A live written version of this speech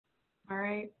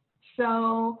right.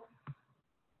 So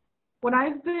what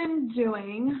I've been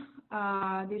doing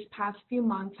these past few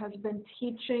months has been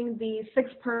teaching the 6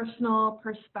 personal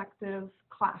perspective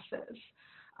classes,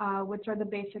 which are the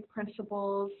basic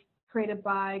principles created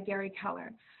by Gary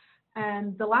Keller.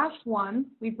 And the last one,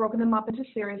 we've broken them up into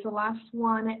series. The last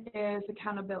one is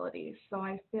accountability. So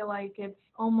I feel like it's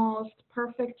almost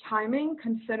perfect timing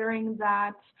considering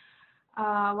that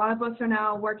a lot of us are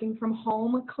now working from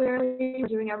home, clearly. We're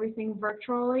doing everything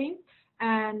virtually.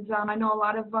 And I know a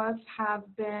lot of us have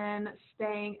been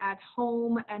staying at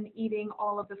home and eating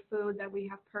all of the food that we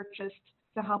have purchased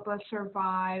to help us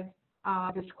survive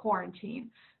this quarantine.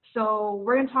 So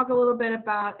we're going to talk a little bit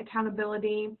about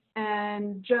accountability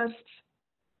and just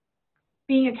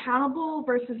being accountable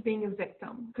versus being a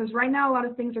victim. Because right now a lot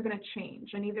of things are going to change,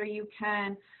 and either you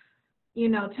can,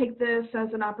 take this as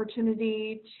an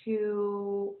opportunity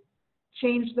to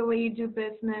change the way you do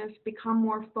business, become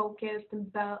more focused,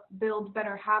 and build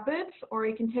better habits, or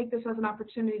you can take this as an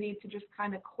opportunity to just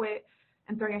kind of quit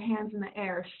and throw your hands in the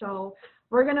air. So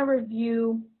we're going to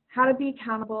review how to be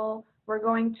accountable. We're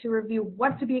going to review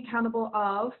what to be accountable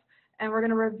of, and we're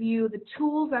going to review the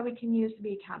tools that we can use to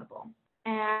be accountable.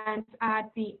 And at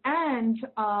the end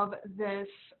of this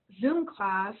Zoom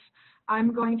class,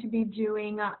 I'm going to be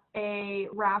doing a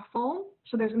raffle.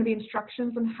 So there's going to be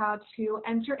instructions on how to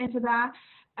enter into that.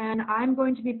 And I'm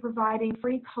going to be providing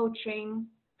free coaching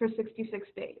for 66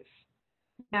 days.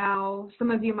 Now, some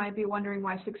of you might be wondering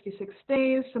why 66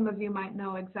 days. Some of you might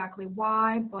know exactly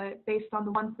why, but based on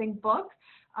the One Thing book,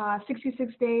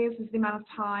 66 days is the amount of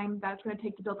time that's going to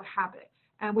take to build a habit.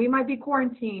 And we might be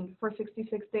quarantined for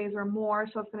 66 days or more,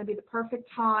 so it's going to be the perfect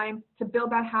time to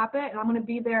build that habit. And I'm going to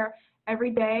be there every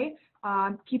day,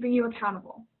 keeping you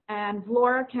accountable. And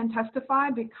Laura can testify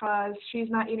because she's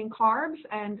not eating carbs,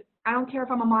 and I don't care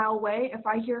if I'm a mile away. If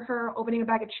I hear her opening a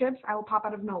bag of chips, I will pop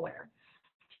out of nowhere.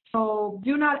 So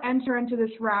do not enter into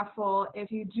this raffle if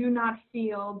you do not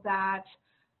feel that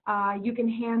you can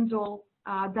handle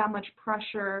that much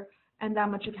pressure and that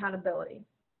much accountability.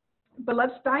 But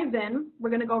let's dive in. We're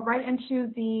going to go right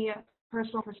into the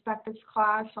personal perspectives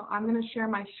class. So I'm going to share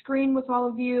my screen with all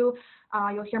of you.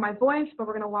 You'll hear my voice, but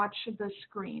we're going to watch the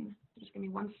screen. Just give me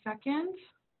 1 second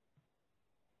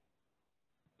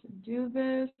to do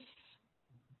this.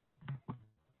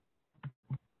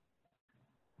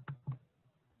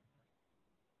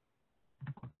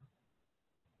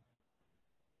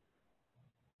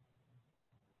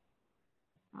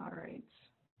 All right.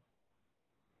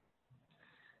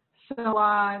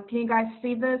 So can you guys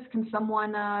see this? Can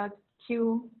someone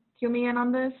cue me in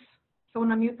on this?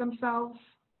 Someone unmute themselves?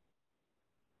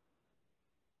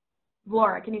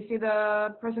 Laura, can you see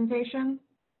the presentation?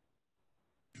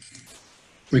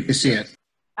 We can see it.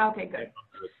 Okay, good.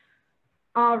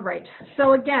 All right.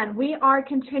 So again, we are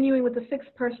continuing with the 6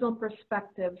 personal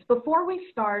perspectives. Before we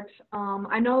start,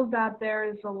 I know that there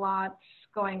is a lot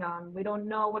going on. We don't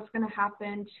know what's going to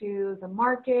happen to the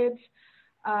market.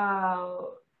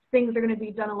 Things are going to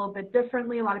be done a little bit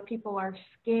differently. A lot of people are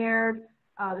scared.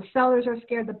 The sellers are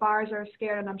scared, the buyers are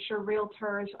scared, and I'm sure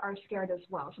realtors are scared as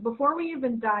well. So before we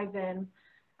even dive in,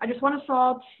 I just want us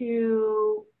all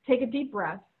to take a deep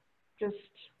breath. Just,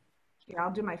 here,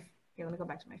 let me go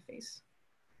back to my face.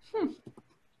 So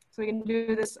we can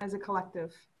do this as a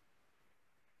collective.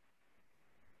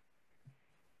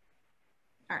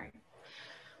 All right.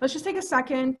 Let's just take a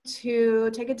second to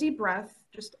take a deep breath,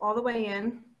 just all the way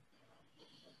in.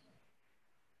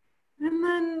 And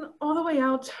then all the way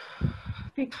out,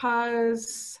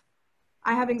 because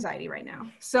I have anxiety right now.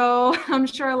 So I'm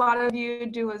sure a lot of you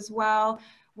do as well,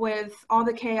 with all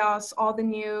the chaos, all the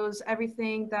news,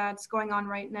 everything that's going on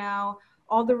right now,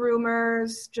 all the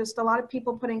rumors, just a lot of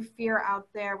people putting fear out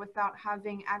there without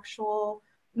having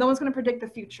no one's going to predict the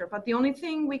future. But the only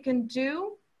thing we can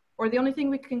do, or the only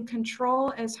thing we can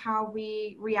control, is how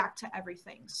we react to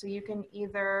everything. So you can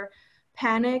either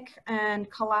panic and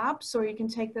collapse, or you can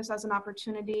take this as an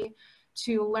opportunity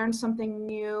to learn something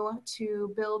new,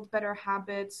 to build better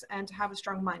habits, and to have a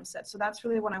strong mindset. So that's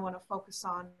really what I want to focus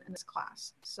on in this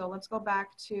class. So let's go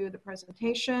back to the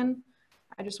presentation.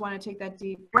 I just want to take that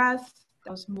deep breath.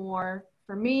 That was more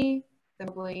for me than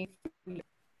probably for you.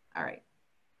 All right,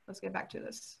 let's get back to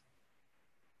this.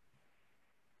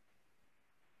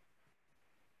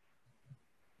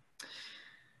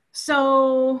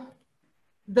 So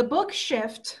the book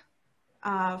Shift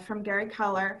from Gary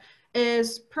Keller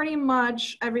is pretty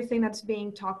much everything that's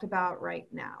being talked about right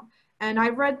now. And I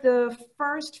read the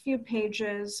first few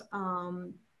pages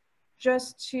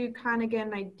just to kind of get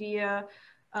an idea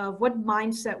of what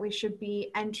mindset we should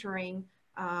be entering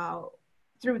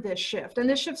through this shift. And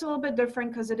this shift's a little bit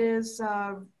different because it is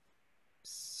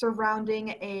surrounding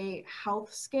a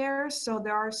health scare. So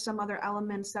there are some other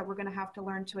elements that we're going to have to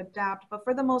learn to adapt. But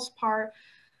for the most part,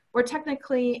 we're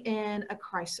technically in a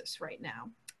crisis right now.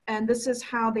 And this is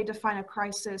how they define a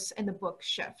crisis in the book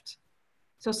Shift.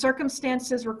 So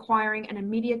circumstances requiring an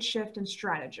immediate shift in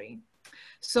strategy.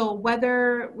 So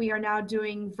whether we are now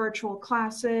doing virtual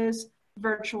classes,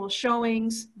 virtual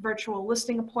showings, virtual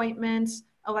listing appointments,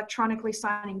 electronically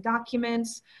signing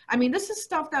documents. I mean, this is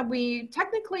stuff that we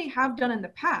technically have done in the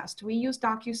past. We use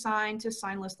DocuSign to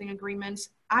sign listing agreements.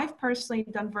 I've personally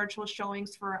done virtual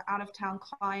showings for out-of-town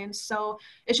clients. So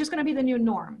it's just going to be the new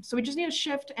norm. So we just need a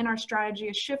shift in our strategy,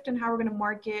 a shift in how we're going to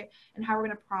market and how we're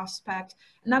going to prospect.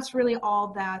 And that's really all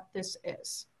that this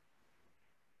is.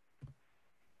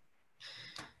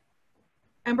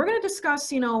 And we're going to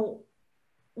discuss,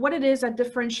 what it is that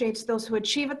differentiates those who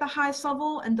achieve at the highest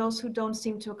level and those who don't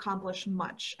seem to accomplish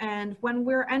much. And when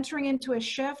we're entering into a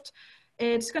shift,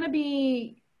 it's going to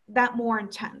be that more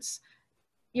intense.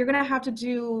 You're going to have to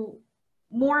do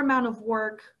more amount of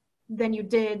work than you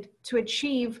did to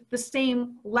achieve the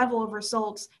same level of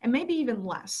results, and maybe even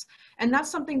less. And that's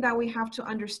something that we have to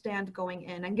understand going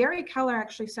in. And Gary Keller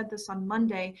actually said this on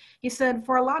Monday. He said,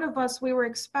 for a lot of us, we were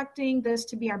expecting this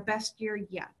to be our best year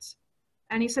yet.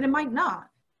 And he said it might not.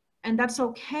 And that's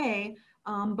okay,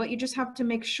 but you just have to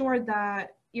make sure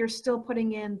that you're still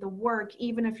putting in the work,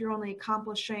 even if you're only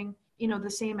accomplishing, the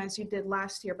same as you did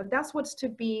last year. But that's what's to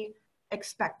be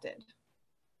expected.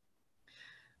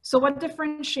 So what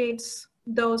differentiates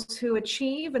those who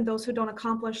achieve and those who don't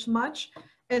accomplish much,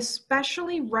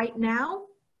 especially right now,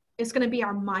 is going to be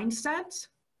our mindset,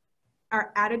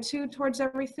 our attitude towards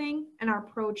everything, and our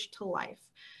approach to life.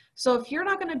 So if you're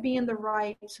not going to be in the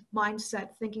right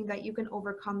mindset thinking that you can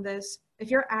overcome this, if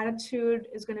your attitude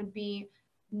is going to be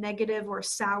negative or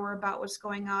sour about what's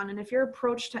going on, and if your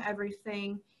approach to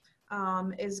everything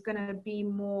is going to be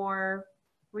more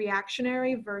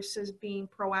reactionary versus being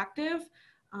proactive,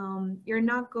 you're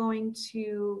not going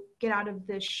to get out of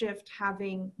this shift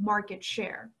having market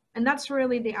share. And that's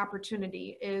really the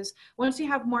opportunity, is once you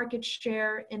have market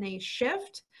share in a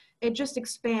shift, it just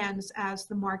expands as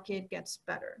the market gets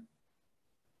better.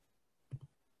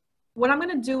 What I'm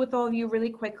going to do with all of you really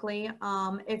quickly,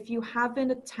 if you haven't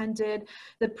attended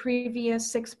the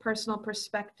previous 6 personal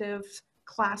perspectives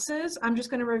classes, I'm just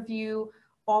going to review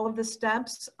all of the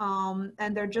steps,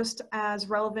 and they're just as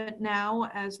relevant now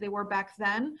as they were back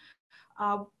then.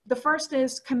 The first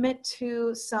is commit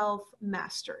to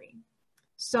self-mastery.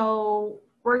 So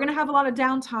we're going to have a lot of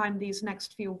downtime these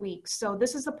next few weeks. So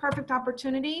this is the perfect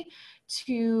opportunity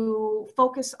to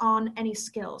focus on any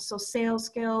skills. So sales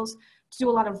skills, to do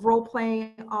a lot of role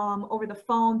play over the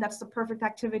phone. That's the perfect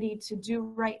activity to do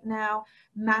right now.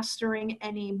 Mastering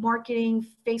any marketing,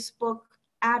 Facebook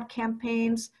ad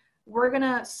campaigns. We're going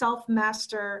to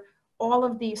self-master all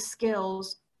of these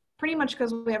skills pretty much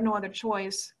because we have no other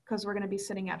choice, because we're going to be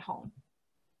sitting at home.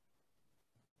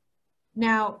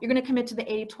 Now, you're going to commit to the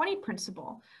 80-20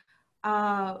 principle.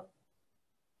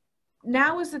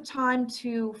 Now is the time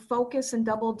to focus and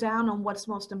double down on what's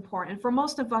most important. And for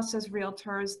most of us as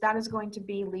realtors, that is going to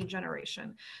be lead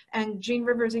generation. And Gene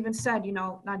Rivers even said,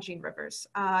 not Gene Rivers,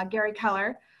 Gary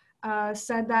Keller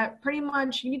said that pretty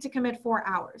much you need to commit 4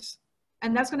 hours.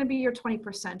 And that's going to be your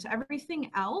 20%. Everything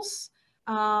else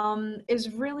is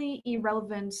really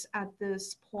irrelevant at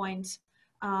this point.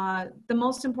 The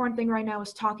most important thing right now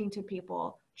is talking to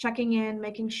people, checking in,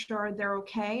 making sure they're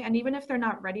okay. And even if they're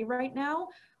not ready right now,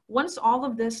 once all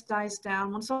of this dies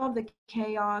down, once all of the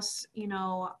chaos,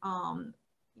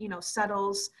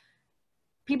 settles,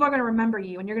 people are going to remember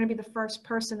you, and you're going to be the first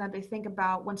person that they think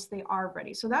about once they are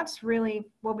ready. So that's really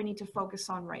what we need to focus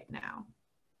on right now.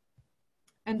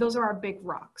 And those are our big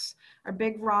rocks. Our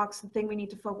big rocks, the thing we need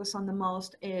to focus on the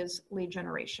most is lead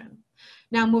generation.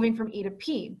 Now, moving from E to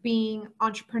P, being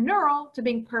entrepreneurial to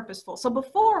being purposeful. So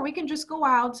before, we can just go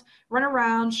out, run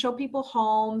around, show people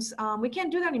homes. We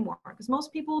can't do that anymore because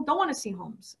most people don't want to see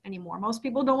homes anymore. Most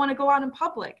people don't want to go out in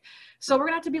public. So we're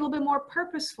going to have to be a little bit more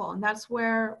purposeful. And that's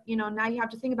where, now you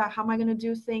have to think about, how am I going to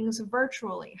do things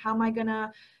virtually? How am I going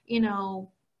to,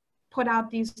 put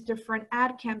out these different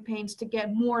ad campaigns to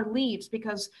get more leads,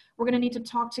 because we're going to need to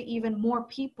talk to even more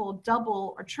people,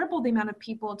 double or triple the amount of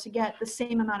people to get the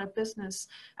same amount of business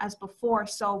as before.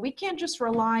 So we can't just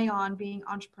rely on being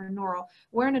entrepreneurial.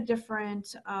 We're in a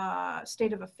different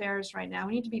state of affairs right now.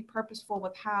 We need to be purposeful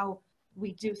with how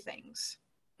we do things.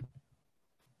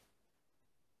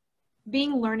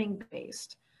 Being learning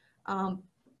based.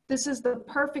 this is the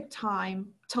perfect time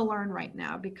to learn right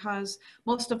now, because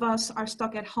most of us are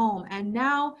stuck at home. And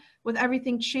now with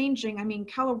everything changing, I mean,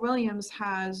 Keller Williams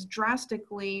has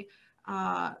drastically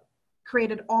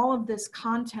created all of this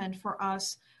content for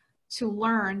us to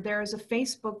learn. There's a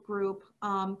Facebook group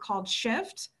called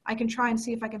Shift. I can try and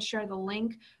see if I can share the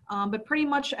link, but pretty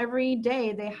much every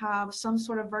day they have some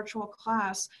sort of virtual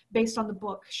class based on the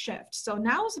book Shift. So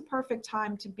now is the perfect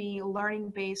time to be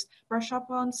learning based, brush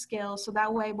up on skills, so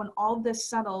that way when all this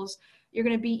settles, you're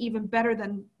going to be even better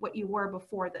than what you were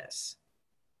before this.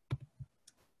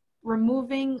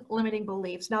 Removing limiting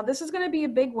beliefs. Now this is going to be a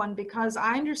big one, because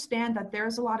I understand that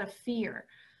there's a lot of fear,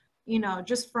 you know,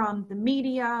 just from the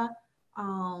media,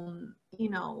 you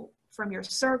know, from your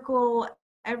circle.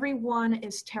 Everyone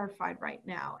is terrified right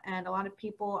now. And a lot of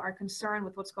people are concerned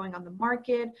with what's going on in the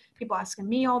market. People asking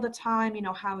me all the time, you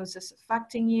know, how is this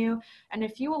affecting you? And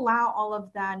if you allow all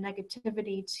of that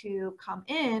negativity to come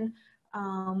in,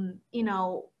 you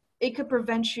know, it could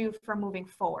prevent you from moving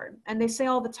forward. And they say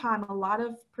all the time, a lot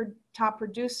of top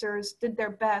producers did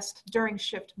their best during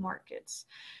shift markets.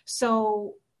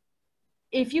 So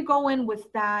if you go in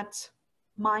with that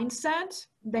mindset,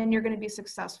 then you're going to be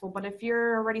successful. But if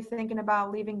you're already thinking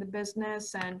about leaving the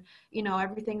business and, you know,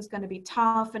 everything's going to be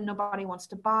tough and nobody wants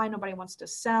to buy, nobody wants to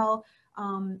sell,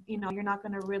 you know, you're not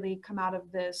going to really come out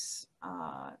of this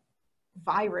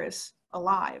virus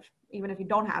alive, even if you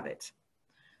don't have it.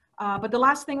 But the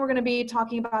last thing we're going to be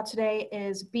talking about today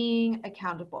is being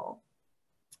accountable.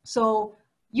 So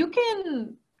you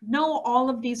can know all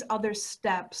of these other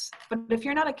steps, but if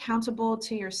you're not accountable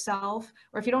to yourself,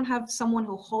 or if you don't have someone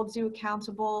who holds you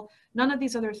accountable, none of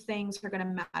these other things are going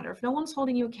to matter. If no one's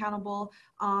holding you accountable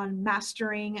on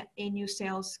mastering a new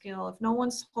sales skill, if no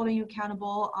one's holding you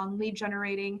accountable on lead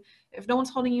generating, if no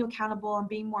one's holding you accountable on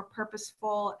being more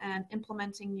purposeful and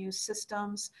implementing new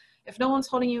systems, if no one's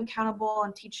holding you accountable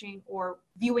on teaching or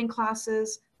viewing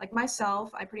classes, like myself,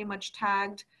 I pretty much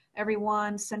tagged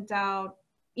everyone, sent out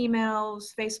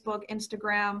emails, Facebook,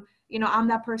 Instagram, you know, I'm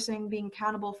that person being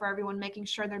accountable for everyone, making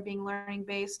sure they're being learning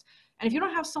based. And if you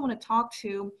don't have someone to talk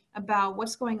to about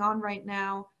what's going on right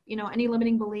now, you know, any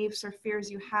limiting beliefs or fears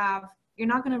you have, you're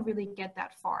not going to really get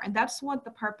that far. And that's what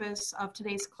the purpose of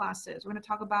today's class is. We're going to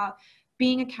talk about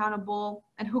being accountable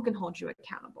and who can hold you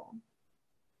accountable.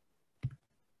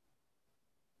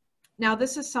 Now,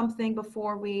 this is something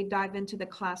before we dive into the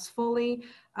class fully.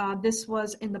 This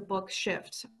was in the book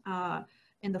Shift,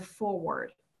 in the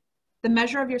foreword. The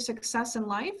measure of your success in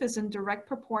life is in direct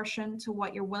proportion to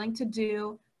what you're willing to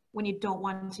do when you don't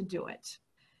want to do it.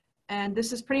 And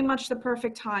this is pretty much the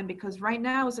perfect time, because right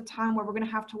now is a time where we're going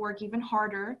to have to work even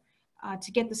harder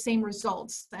to get the same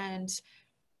results. And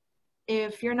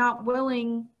if you're not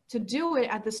willing to do it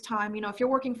at this time, you know, if you're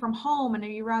working from home and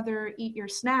you rather eat your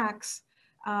snacks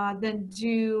than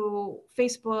do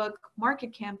Facebook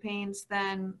market campaigns,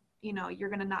 then, you know, you're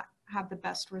going to not have the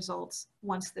best results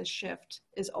once this shift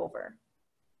is over.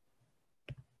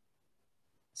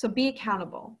 So be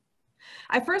accountable.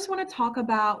 I first want to talk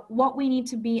about what we need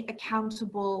to be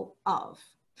accountable of.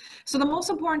 So the most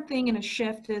important thing in a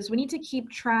shift is we need to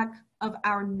keep track of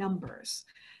our numbers.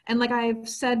 And like I've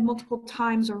said multiple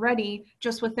times already,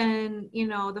 just within, you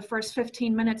know, the first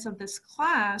 15 minutes of this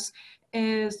class,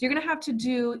 is you're going to have to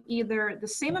do either the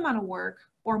same amount of work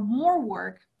or more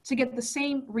work to get the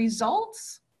same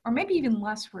results, or maybe even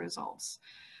less results.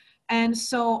 And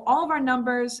so all of our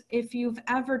numbers, if you've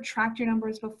ever tracked your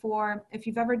numbers before, if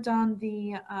you've ever done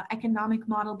the economic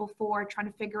model before, trying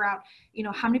to figure out, you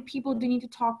know, how many people do you need to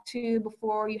talk to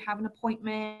before you have an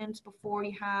appointment, before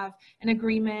you have an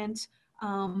agreement,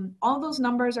 all those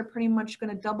numbers are pretty much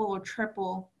going to double or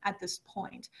triple at this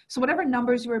point. So whatever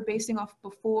numbers you were basing off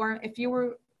before, if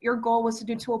your goal was to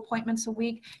do 2 appointments a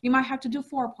week, you might have to do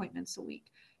 4 appointments a week.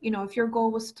 You know, if your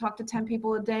goal was to talk to 10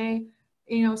 people a day,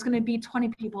 you know, it's going to be 20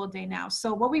 people a day now.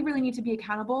 So what we really need to be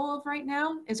accountable of right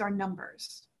now is our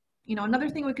numbers. You know, another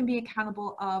thing we can be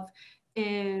accountable of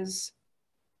is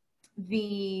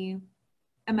the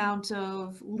amount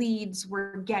of leads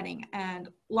we're getting. And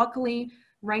luckily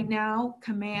right now,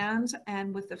 Command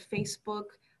and with the Facebook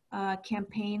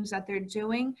campaigns that they're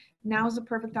doing, now is the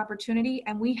perfect opportunity,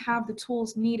 and we have the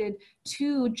tools needed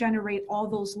to generate all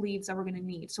those leads that we're going to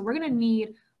need. So we're going to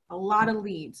need a lot of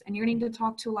leads, and you're going to need to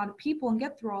talk to a lot of people and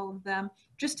get through all of them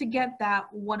just to get that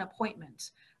one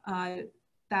appointment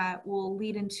that will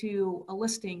lead into a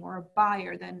listing or a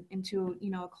buyer, then into, you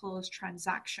know, a closed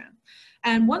transaction.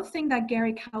 And one thing that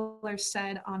Gary Keller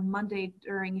said on Monday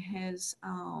during his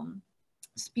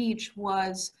speech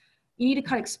was, you need to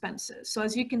cut expenses. So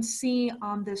as you can see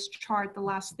on this chart, the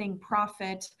last thing,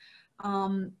 profit,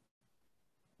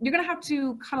 you're going to have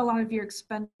to cut a lot of your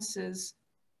expenses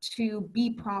to be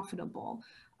profitable,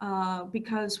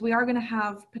 because we are going to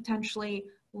have potentially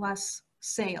less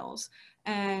sales.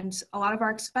 And a lot of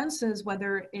our expenses,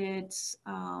 whether it's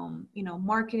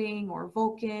marketing or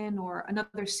Vulcan or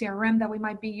another CRM that we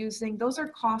might be using, those are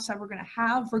costs that we're going to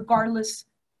have regardless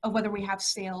of whether we have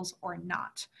sales or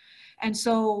not. And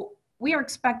so we are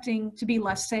expecting to be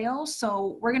less sales,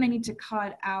 so we're going to need to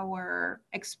cut our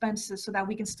expenses so that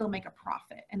we can still make a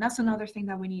profit. And that's another thing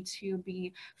that we need to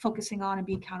be focusing on and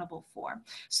be accountable for.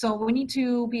 So we need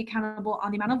to be accountable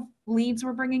on the amount of leads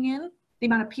we're bringing in, the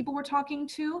amount of people we're talking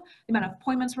to, the amount of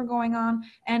appointments we're going on,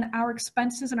 and our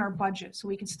expenses and our budget, so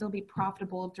we can still be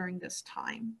profitable during this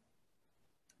time.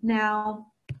 Now,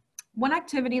 one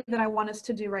activity that I want us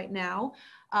to do right now,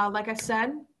 like I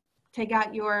said, take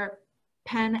out your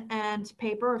pen and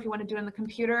paper, or if you want to do it on the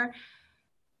computer.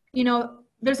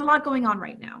 There's a lot going on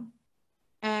right now.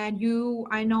 And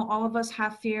I know all of us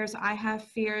have fears. I have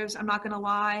fears. I'm not going to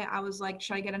lie. I was like,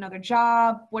 should I get another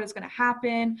job? What is going to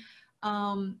happen?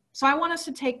 So I want us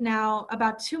to take now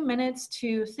about 2 minutes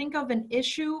to think of an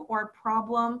issue or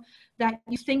problem that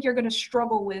you think you're going to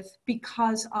struggle with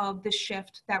because of the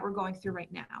shift that we're going through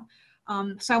right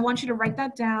now. So I want you to write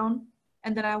that down,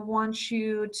 and then I want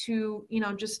you to,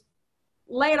 just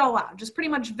lay it all out. Just pretty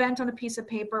much vent on a piece of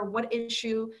paper what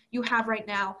issue you have right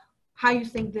now, how you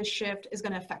think this shift is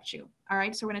going to affect you. All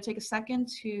right, so we're going to take a second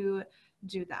to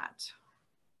do that.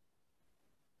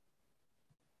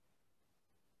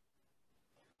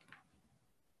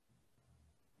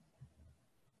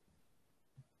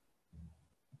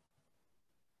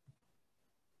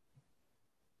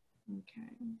 Okay.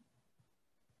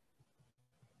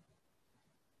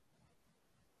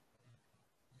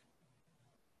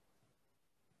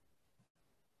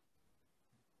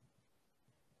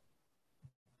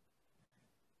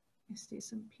 I see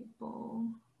some people.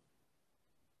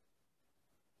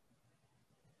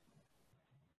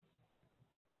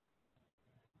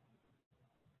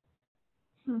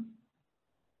 I'm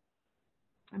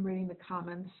reading the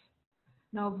comments.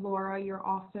 No, Laura, your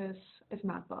office is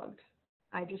not bugged.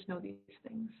 I just know these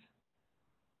things.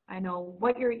 I know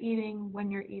what you're eating,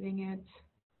 when you're eating it.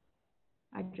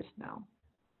 I just know.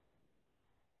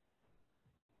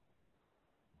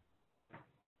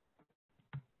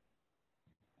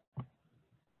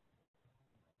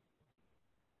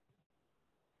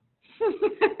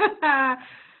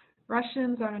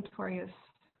 Russians are notorious,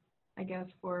 I guess,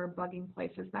 for bugging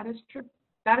places. That is true.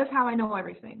 That is how I know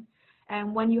everything.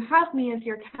 And when you have me as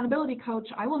your accountability coach,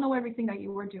 I will know everything that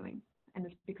you are doing. And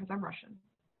it's because I'm Russian.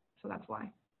 So that's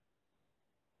why.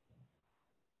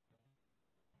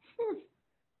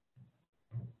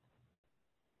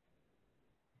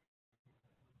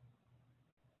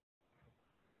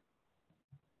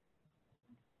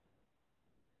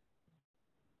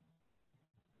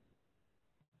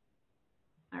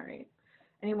 All right.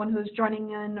 Anyone who's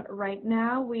joining in right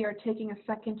now, we are taking a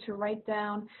second to write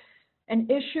down an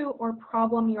issue or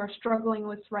problem you are struggling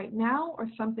with right now, or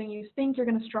something you think you're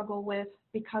going to struggle with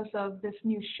because of this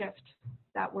new shift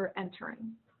that we're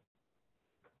entering.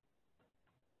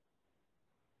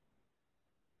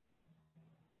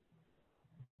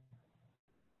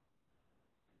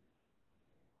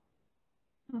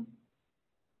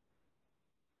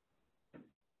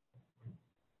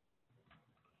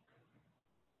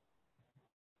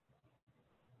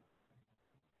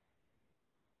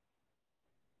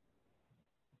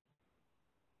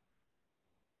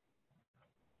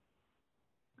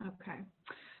 Okay.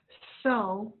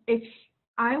 So if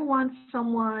I want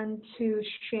someone to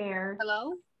share.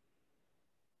 Hello?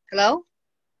 Hello?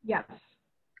 Yes.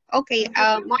 Okay.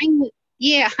 Mine.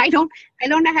 Yeah. I don't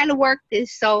know how to work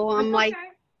this, so I'm like. Okay.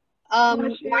 You want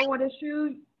to share what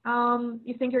issue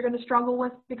you think you're going to struggle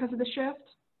with because of the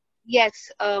shift?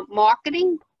 Yes.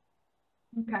 Marketing.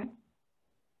 Okay.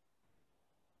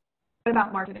 What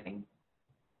about marketing?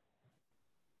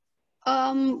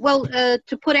 Well,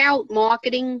 to put out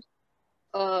marketing,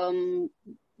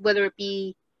 whether it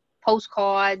be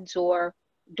postcards or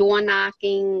door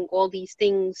knocking, all these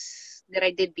things that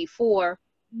I did before,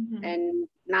 and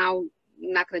now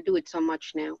I'm not going to do it so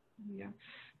much now. Yeah.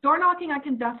 Door knocking, I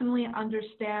can definitely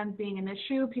understand being an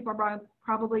issue. People are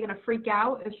probably going to freak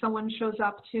out if someone shows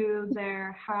up to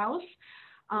their house.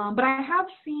 But I have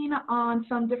seen on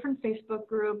some different Facebook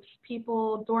groups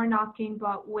people door knocking,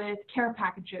 but with care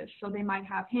packages. So they might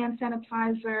have hand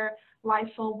sanitizer,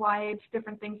 Lysol wipes,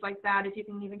 different things like that, if you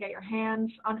can even get your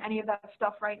hands on any of that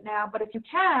stuff right now. But if you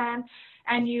can,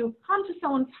 and you come to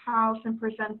someone's house and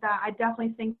present that, I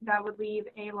definitely think that would leave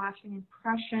a lasting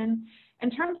impression.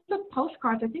 In terms of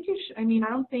postcards, I think you should, I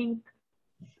don't think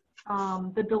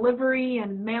The delivery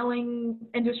and mailing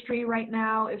industry right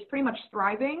now is pretty much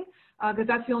thriving because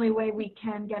that's the only way we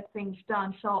can get things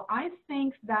done. So I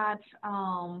think that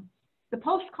the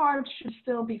postcards should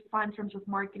still be fun in terms of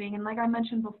marketing. And like I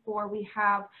mentioned before, we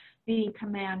have the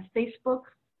command Facebook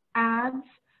ads.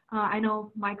 I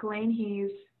know Mike Lane,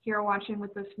 he's here watching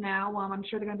with us now. I'm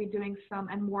sure they're going to be doing some,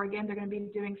 and Morgan, they're going to be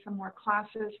doing some more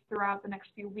classes throughout the next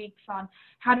few weeks on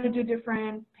how to do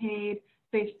different paid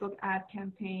Facebook ad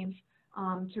campaigns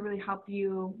to really help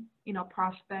you,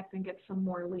 prospect and get some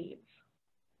more leads.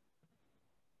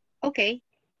 Okay.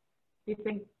 Do you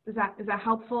think, is that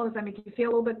helpful? Does that make you feel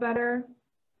a little bit better?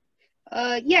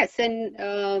 Yes,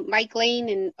 and Mike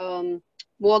Lane and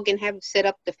Morgan have set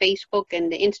up the Facebook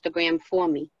and the Instagram for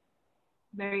me.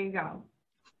 There you go.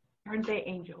 Aren't they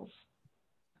angels?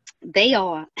 They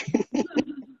are.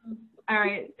 All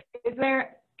right.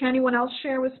 Can anyone else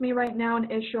share with me right now an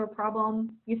issue or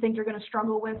problem you think you're going to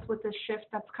struggle with this shift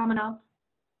that's coming up?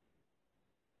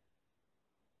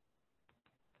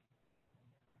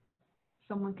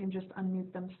 Someone can just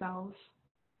unmute themselves.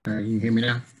 You hear me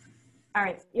now? All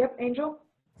right. Yep, Angel.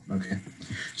 Okay.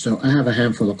 So I have a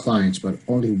handful of clients, but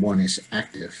only one is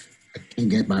active. I can't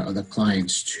get my other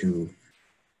clients to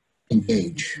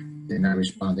engage. They're not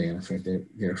responding. I'm afraid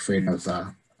they're afraid of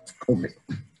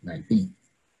COVID-19.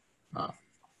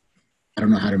 I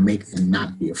don't know how to make them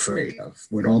not be afraid of,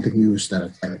 with all the news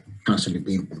that are constantly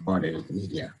being bombarded in the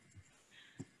media.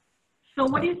 So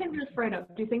what do you think they're afraid of?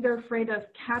 Do you think they're afraid of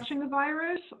catching the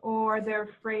virus, or they're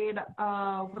afraid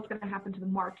of what's going to happen to the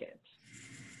market?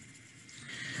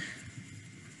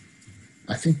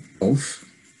 I think both.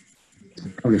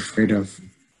 They're probably afraid of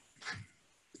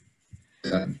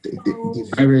the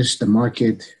virus, the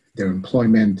market, their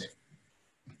employment.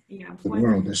 Yeah, the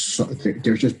world is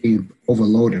they're just being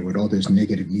overloaded with all this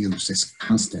negative news. It's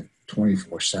constant,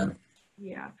 24/7.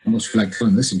 Yeah. I almost feel like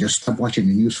telling them, listen, just stop watching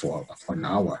the news for an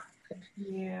hour.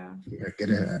 Yeah. Get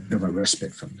a bit of a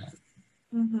respite from that.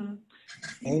 Mm-hmm.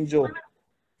 Angel.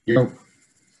 Yo.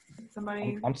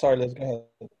 Somebody. I'm sorry, Liz. Go ahead.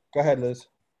 Go ahead, Liz.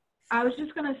 I was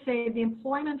just going to say the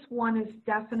employment one is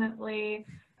definitely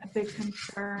a big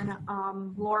concern.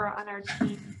 Laura on our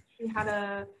team, she had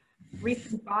a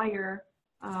recent buyer,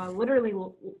 literally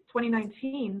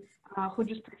 2019, who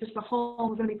just purchased a home,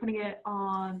 was going to be putting it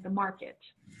on the market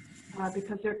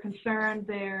because they're concerned.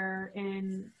 They're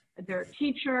a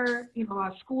teacher, a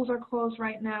lot of schools are closed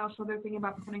right now, so they're thinking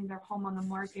about putting their home on the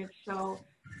market. So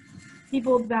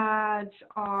people that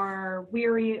are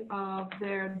weary of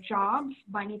their jobs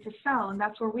might need to sell, and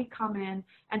that's where we come in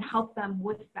and help them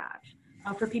with that.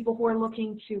 For people who are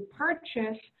looking to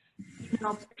purchase,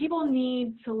 people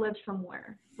need to live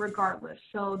somewhere regardless.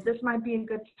 So this might be a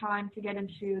good time to get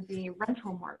into the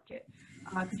rental market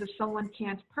because if someone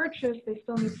can't purchase, they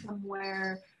still need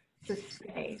somewhere to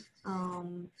stay.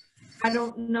 I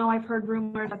don't know, I've heard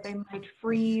rumors that they might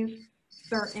freeze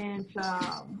certain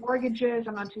mortgages.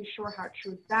 I'm not too sure how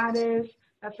true that is.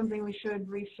 That's something we should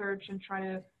research and try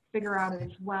to figure out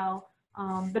as well.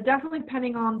 But definitely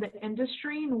depending on the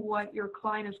industry and what your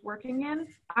client is working in,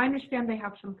 I understand they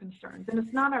have some concerns. And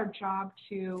it's not our job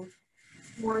to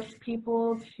force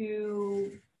people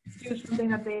to do something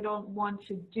that they don't want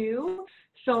to do.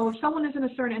 So if someone is in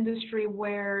a certain industry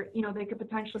where, they could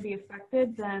potentially be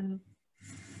affected, then,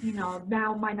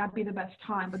 now might not be the best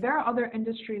time. But there are other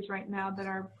industries right now that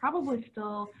are probably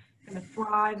still going to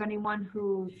thrive. Anyone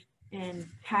who's in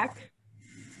tech,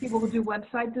 people who do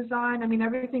website design. I mean,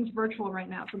 everything's virtual right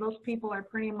now. So those people are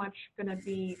pretty much going to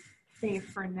be safe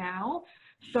for now.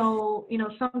 So,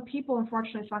 some people,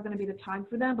 unfortunately, it's not going to be the time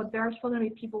for them, but there are still going to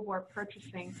be people who are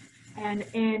purchasing. And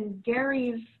in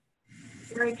Gary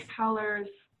Keller's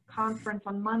conference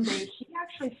on Monday, he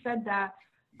actually said that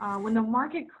when the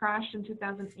market crashed in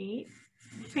 2008,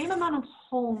 the same amount of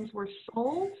homes were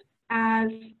sold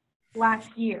as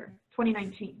last year,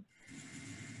 2019.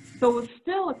 So it was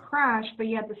still a crash, but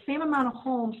yet the same amount of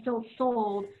homes still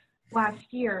sold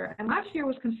last year. And last year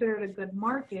was considered a good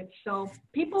market. So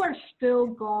people are still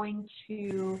going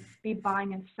to be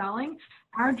buying and selling.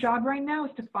 Our job right now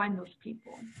is to find those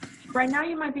people. Right now,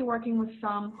 you might be working with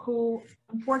some who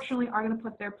unfortunately are going to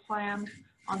put their plans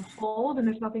on hold, and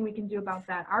there's nothing we can do about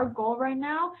that. Our goal right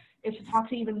now is to talk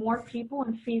to even more people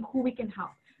and see who we can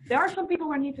help. There are some people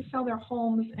who need to sell their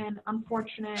homes in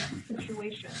unfortunate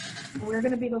situations, and we're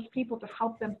going to be those people to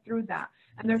help them through that.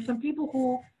 And there's some people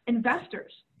who,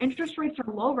 investors, interest rates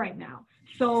are low right now.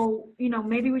 So,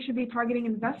 maybe we should be targeting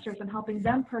investors and helping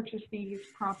them purchase these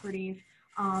properties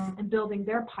and building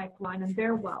their pipeline and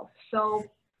their wealth. So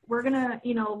we're going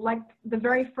to, like the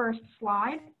very first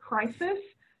slide, crisis,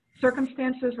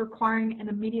 circumstances requiring an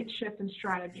immediate shift in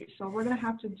strategy. So we're going to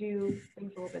have to do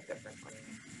things a little bit differently.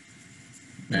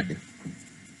 Thank you.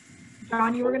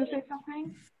 John, you were going to say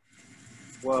something?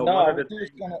 Well, no,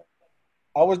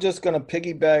 I was just gonna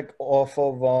piggyback off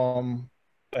of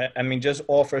I mean, just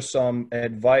offer some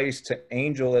advice to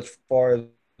Angel as far as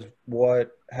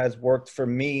what has worked for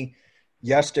me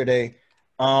yesterday.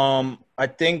 I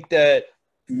think that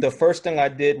the first thing I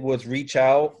did was reach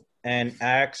out and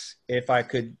ask if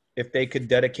they could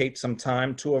dedicate some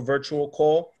time to a virtual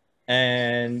call.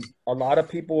 And a lot of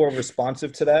people were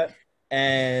responsive to that.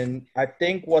 And I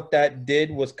think what that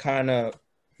did was kind of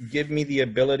give me the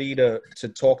ability to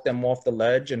talk them off the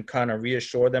ledge and kind of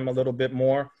reassure them a little bit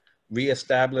more,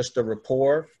 reestablish the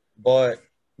rapport. But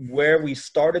where we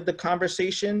started the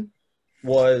conversation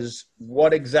was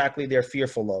what exactly they're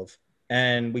fearful of.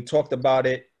 And we talked about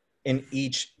it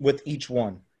with each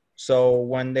one. So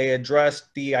when they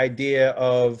addressed the idea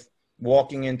of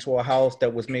walking into a house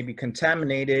that was maybe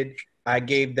contaminated, I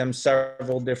gave them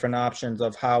several different options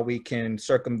of how we can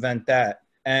circumvent that.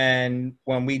 And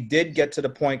when we did get to the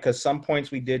point, because some points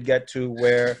we did get to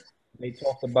where they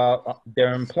talked about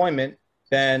their employment,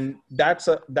 then that's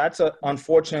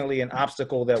unfortunately an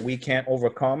obstacle that we can't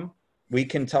overcome. We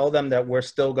can tell them that we're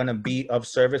still going to be of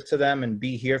service to them and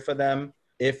be here for them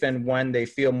if and when they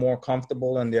feel more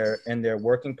comfortable in their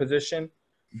working position.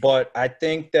 But I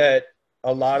think that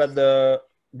a lot of the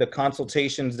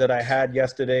consultations that I had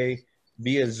yesterday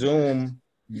via Zoom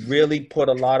really put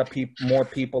a lot of more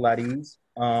people at ease.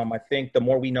 I think the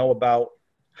more we know about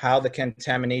how the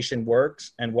contamination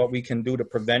works and what we can do to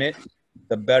prevent it,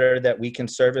 the better that we can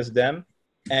service them.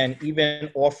 And even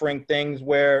offering things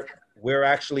where we're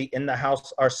actually in the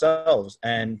house ourselves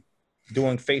and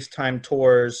doing FaceTime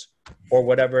tours or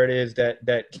whatever it is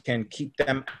that can keep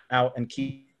them out and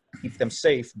keep them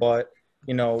safe. But,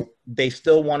 you know, they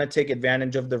still want to take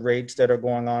advantage of the rates that are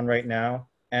going on right now.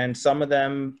 And some of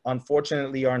them,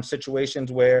 unfortunately, are in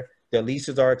situations where their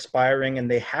leases are expiring and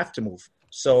they have to move.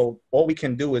 So all we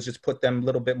can do is just put them a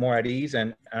little bit more at ease.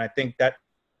 And I think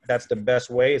that's the best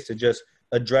way, is to just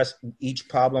address each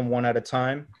problem one at a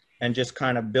time and just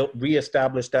kind of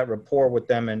reestablish that rapport with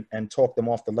them and talk them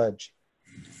off the ledge.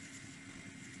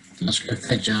 That's good.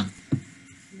 Thanks, John.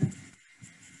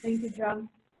 Thank you, John.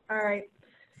 All right.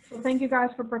 So thank you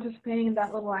guys for participating in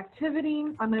that little activity.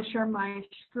 I'm going to share my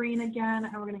screen again,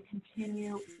 and we're going to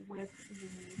continue with the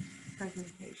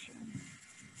presentation.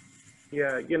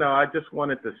 Yeah, you know, I just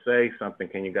wanted to say something.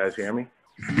 Can you guys hear me?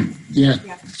 Yeah.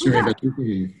 Yes. Sorry, but you can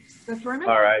hear you. That's Raymond?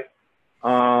 All right.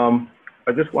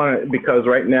 I just want to, because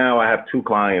right now I have 2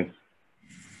 clients,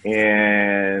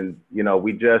 and you know,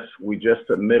 we just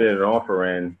submitted an offer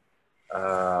in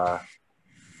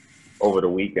over the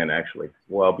weekend, actually.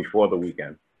 Well, before the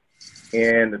weekend.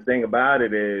 And the thing about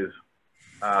it is,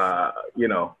 you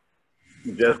know,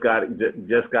 just got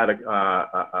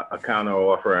a counter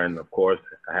offer, and of course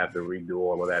I have to redo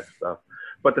all of that stuff.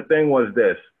 But the thing was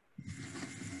this: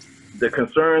 the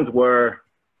concerns were,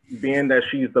 being that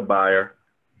she's the buyer,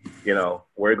 you know,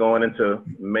 we're going into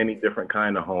many different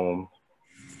kind of homes,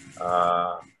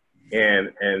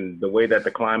 and the way that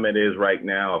the climate is right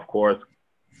now, of course,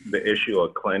 the issue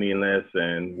of cleanliness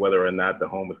and whether or not the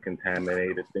home is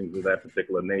contaminated, things of that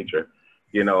particular nature.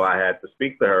 You know, I had to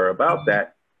speak to her about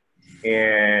that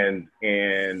and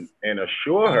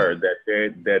assure her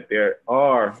that there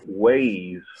are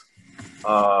ways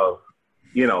of,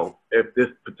 you know, if this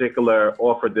particular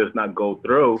offer does not go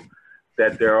through,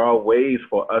 that there are ways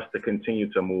for us to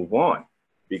continue to move on,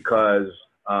 because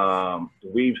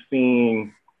we've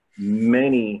seen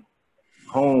many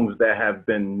homes that have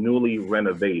been newly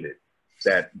renovated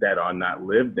that are not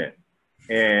lived in.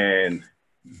 And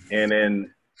in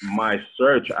my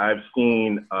search, I've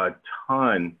seen a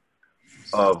ton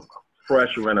of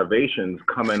fresh renovations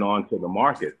coming onto the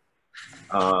market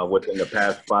within the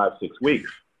past 5-6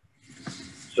 weeks.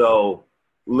 So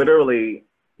literally,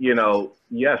 you know,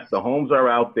 yes, the homes are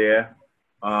out there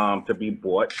to be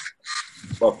bought,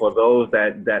 but for those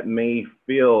that may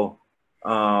feel,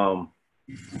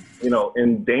 you know,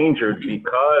 endangered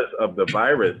because of the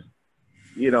virus,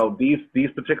 you know, these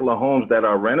particular homes that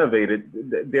are renovated,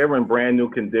 they're in brand new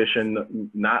condition,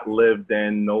 not lived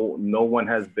in, no one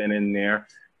has been in there.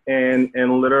 And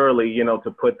literally, you know,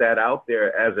 to put that out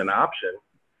there as an option,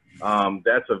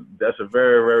 that's a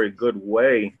very, very good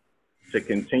way to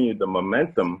continue the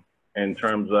momentum in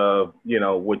terms of, you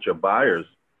know, with your buyers,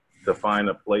 to find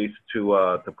a place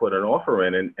to put an offer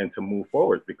in and to move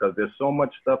forward, because there's so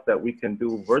much stuff that we can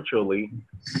do virtually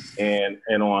and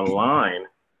online.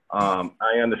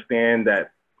 I understand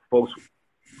that folks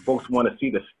folks want to see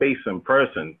the space in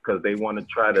person because they want to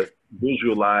try to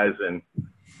visualize and,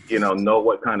 you know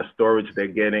what kind of storage they're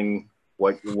getting,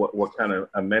 what kind of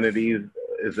amenities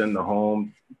is in the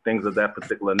home, things of that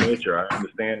particular nature. I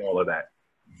understand all of that.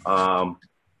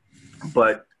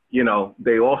 But, you know,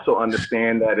 they also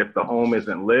understand that if the home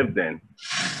isn't lived in,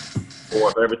 or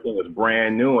if everything is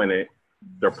brand new in it,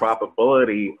 the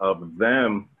probability of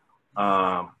them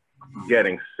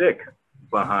getting sick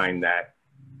behind that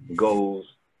goes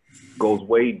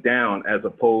way down, as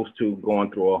opposed to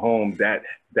going through a home that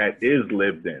is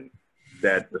lived in,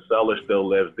 that the seller still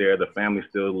lives there, the family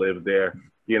still lives there.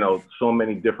 You know, so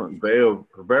many different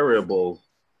variables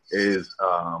is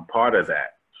part of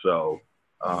that. So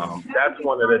that's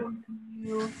one of the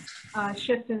new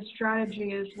shift in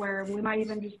strategy is where we might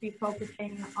even just be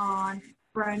focusing on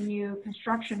brand new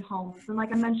construction homes. And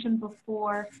like I mentioned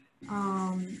before,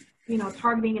 you know,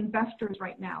 targeting investors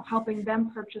right now, helping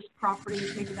them purchase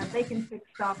properties maybe that they can fix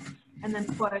up and then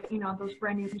put, you know, those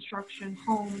brand new construction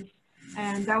homes.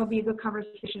 And that would be a good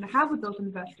conversation to have with those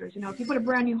investors. You know, if you put a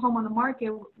brand new home on the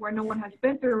market where no one has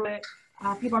been through it,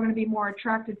 people are going to be more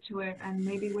attracted to it. And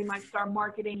maybe we might start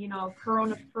marketing, you know,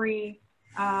 corona-free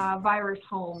virus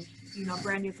homes, you know,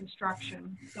 brand new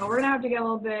construction. So we're going to have to get a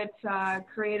little bit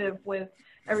creative with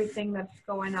everything that's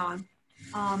going on.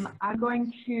 I'm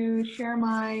going to share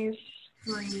my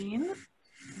screen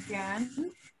again.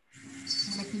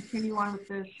 I'm going to continue on with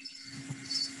this.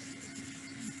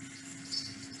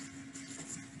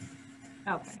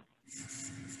 Okay.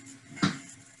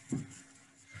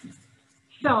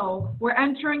 So we're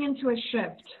entering into a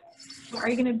shift. So are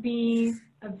you going to be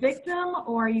a victim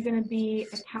or are you going to be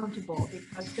accountable?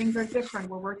 Because things are different.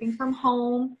 We're working from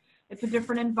home. It's a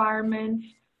different environment.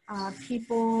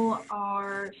 People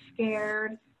are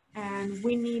scared, and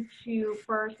we need to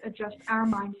first adjust our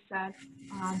mindset.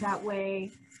 That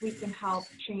way we can help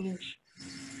change,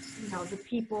 you know, the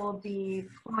people, the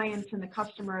clients and the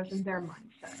customers and their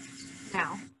mindset.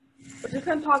 Now, we're just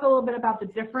going to talk a little bit about the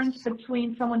difference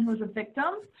between someone who's a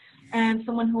victim and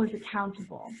someone who is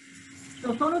accountable.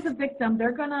 So someone who's a victim,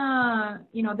 they're gonna,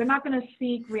 you know, they're not gonna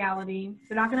seek reality.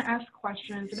 They're not gonna ask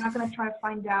questions. They're not gonna try to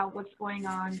find out what's going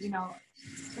on. You know,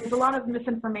 there's a lot of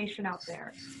misinformation out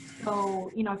there.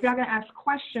 So, you know, if you're not gonna ask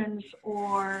questions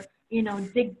or, you know,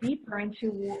 dig deeper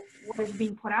into what is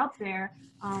being put out there,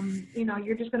 you know,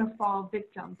 you're just gonna fall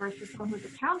victim versus someone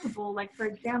who's accountable. Like, for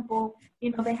example, you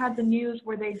know, they had the news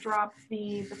where they dropped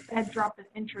the Fed dropped its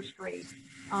interest rate,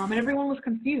 and everyone was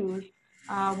confused.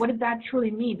 What did that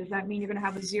truly mean? Does that mean you're going to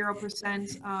have a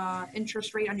 0%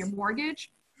 interest rate on your mortgage?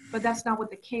 But that's not what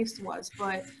the case was.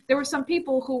 But there were some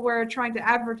people who were trying to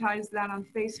advertise that on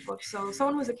Facebook. So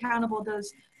someone who's accountable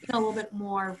does, you know, a little bit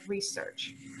more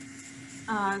research.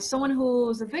 Someone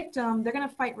who's a victim, they're going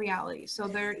to fight reality. So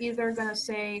they're either going to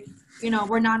say, you know,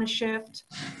 we're not a shift,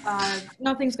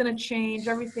 nothing's going to change,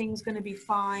 everything's going to be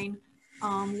fine.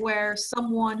 Where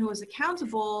someone who is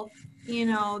accountable, you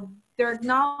know, they're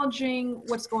acknowledging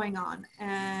what's going on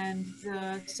and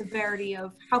the severity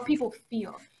of how people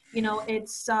feel. You know,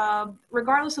 it's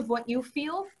regardless of what you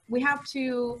feel, we have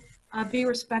to be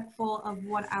respectful of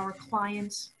what our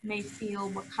clients may feel,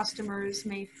 what customers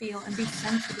may feel, and be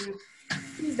sensitive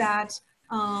to that,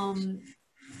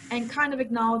 and kind of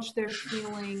acknowledge their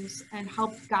feelings and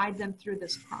help guide them through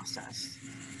this process.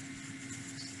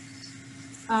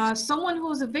 Someone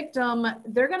who is a victim,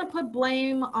 they're going to put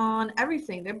blame on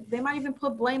everything. They might even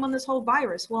put blame on this whole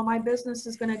virus. Well, my business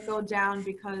is going to go down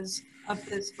because of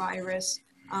this virus.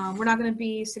 We're not going to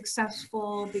be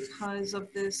successful because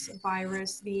of this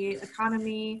virus. The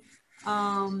economy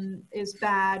is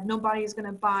bad. Nobody's going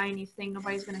to buy anything.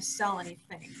 Nobody's going to sell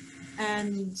anything.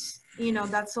 And, you know,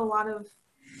 that's a lot of,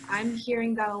 I'm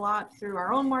hearing that a lot through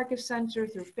our own market center,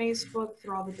 through Facebook,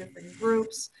 through all the different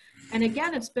groups. And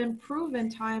again, it's been proven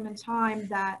time and time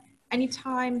that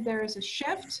anytime there is a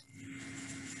shift,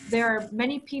 there are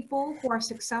many people who are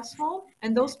successful,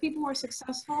 and those people who are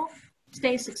successful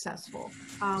stay successful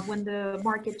when the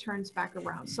market turns back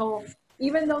around. So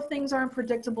even though things are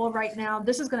unpredictable right now,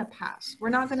 this is going to pass. We're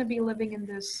not going to be living in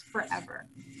this forever.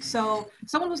 So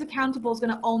someone who's accountable is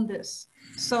going to own this.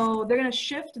 So they're going to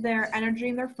shift their energy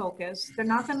and their focus. They're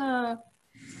not going to,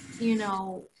 you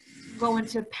know, go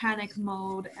into panic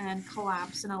mode and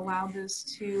collapse and allow this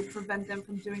to prevent them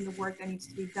from doing the work that needs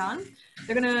to be done.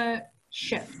 They're going to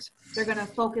shift. They're going to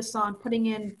focus on putting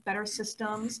in better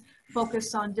systems,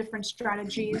 focus on different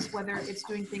strategies, whether it's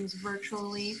doing things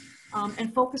virtually,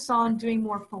 and focus on doing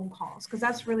more phone calls, because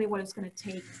that's really what it's going to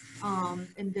take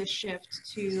in this shift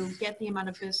to get the amount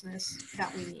of business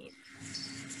that we need.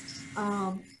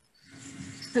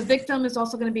 The victim is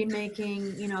also going to be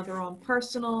making, you know, their own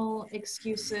personal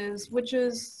excuses, which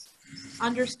is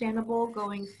understandable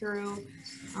going through,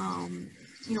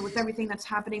 you know, with everything that's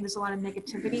happening. There's a lot of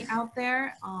negativity out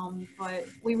there, but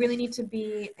we really need to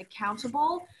be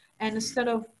accountable. And instead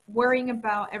of worrying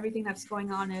about everything that's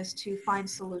going on, is to find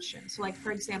solutions. So like,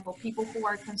 for example, people who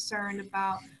are concerned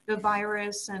about the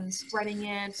virus and spreading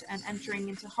it and entering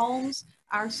into homes,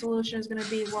 our solution is going to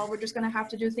be, well, we're just going to have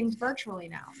to do things virtually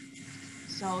now.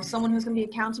 So someone who's going to be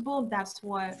accountable, that's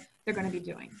what they're going to be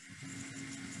doing.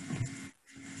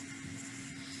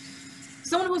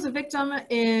 Someone who's a victim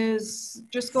is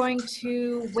just going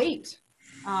to wait.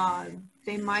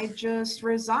 They might just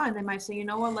resign. They might say, you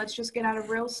know what, let's just get out of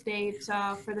real estate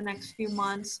for the next few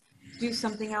months, do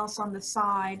something else on the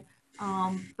side.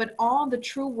 But all the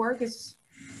true work is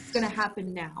going to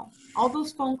happen now. All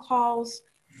those phone calls,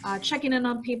 checking in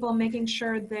on people, making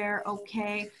sure they're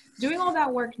okay. Doing all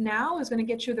that work now is going to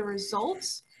get you the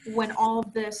results when all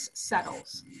of this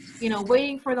settles. You know,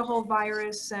 waiting for the whole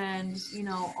virus and, you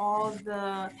know, all of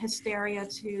the hysteria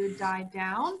to die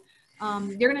down,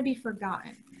 they're going to be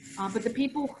forgotten. But the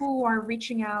people who are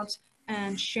reaching out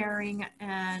and sharing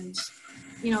and,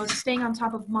 you know, staying on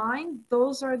top of mind,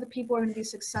 those are the people who are going to be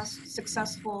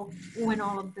successful when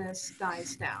all of this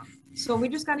dies down. So we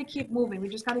just got to keep moving. We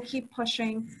just got to keep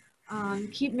pushing,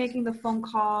 keep making the phone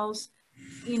calls.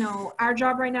 You know, our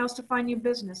job right now is to find new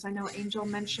business. I know Angel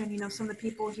mentioned, you know, some of the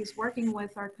people he's working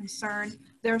with are concerned.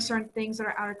 There are certain things that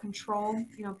are out of control,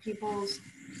 you know, people's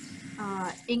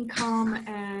income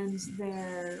and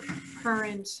their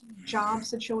current job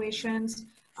situations.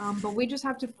 But we just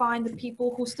have to find the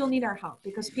people who still need our help,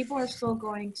 because people are still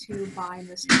going to buy in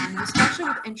this time, and especially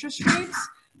with interest rates.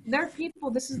 There are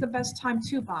people, this is the best time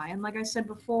to buy. And like I said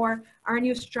before, our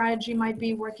new strategy might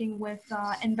be working with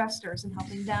investors and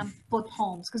helping them flip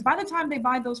homes. Because by the time they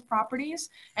buy those properties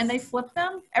and they flip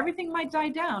them, everything might die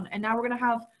down. And now we're going to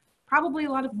have probably a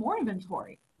lot of more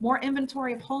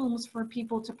inventory of homes for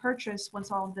people to purchase once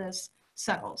all of this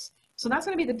settles. So that's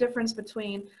going to be the difference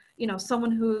between, you know,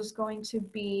 someone who's going to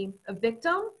be a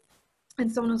victim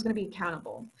and someone who's going to be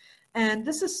accountable. And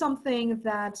this is something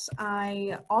that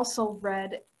I also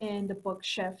read in the book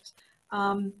Shift.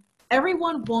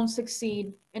 Everyone won't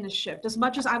succeed in a shift. As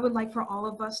much as I would like for all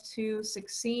of us to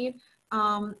succeed,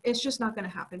 it's just not going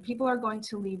to happen. People are going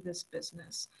to leave this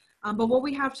business. But what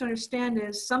we have to understand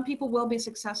is some people will be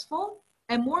successful,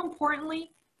 and more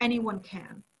importantly, anyone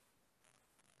can.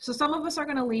 So some of us are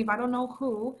going to leave. I don't know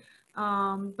who,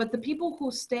 but the people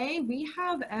who stay, we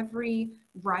have every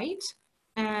right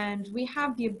and we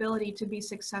have the ability to be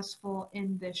successful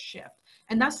in this shift.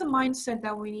 And that's the mindset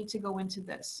that we need to go into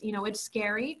this. You know, it's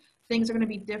scary. Things are going to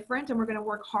be different and we're going to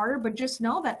work harder, but just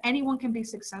know that anyone can be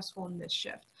successful in this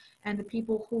shift. And the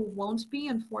people who won't be,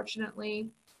 unfortunately,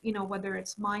 you know, whether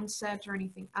it's mindset or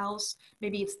anything else,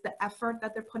 maybe it's the effort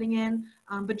that they're putting in,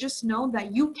 but just know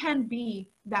that you can be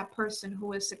that person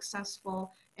who is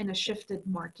successful in a shifted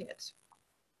market.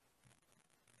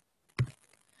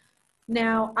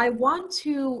 Now, I want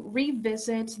to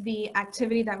revisit the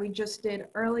activity that we just did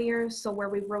earlier. So where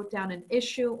we wrote down an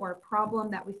issue or a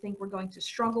problem that we think we're going to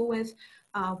struggle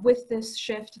with this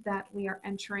shift that we are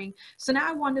entering. So now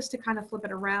I want us to kind of flip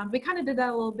it around. We kind of did that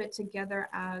a little bit together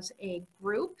as a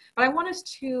group, but I want us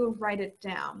to write it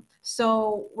down.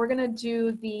 So we're going to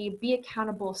do the be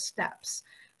accountable steps.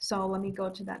 So let me go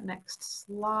to that next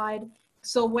slide.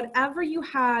 So whatever you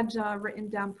had written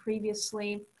down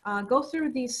previously, go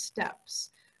through these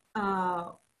steps.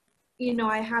 You know,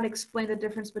 I had explained the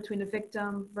difference between a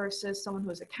victim versus someone who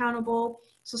is accountable.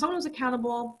 So someone who's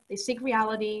accountable, they seek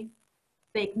reality,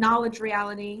 they acknowledge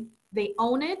reality, they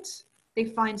own it, they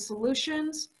find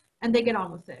solutions, and they get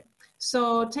on with it.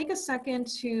 So take a second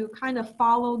to kind of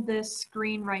follow this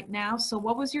screen right now. So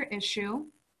what was your issue?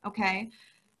 Okay.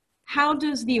 How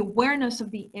does the awareness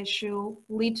of the issue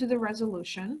lead to the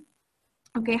resolution?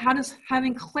 Okay, how does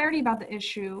having clarity about the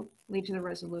issue lead to the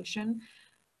resolution?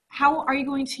 How are you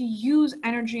going to use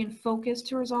energy and focus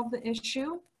to resolve the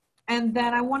issue? And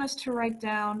then I want us to write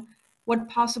down what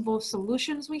possible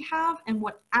solutions we have and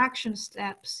what action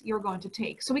steps you're going to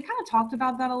take. So we kind of talked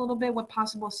about that a little bit, what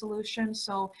possible solutions.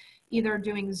 So either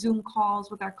doing Zoom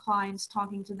calls with our clients,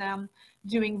 talking to them,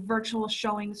 doing virtual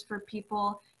showings for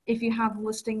people. If you have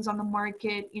listings on the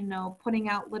market, you know, putting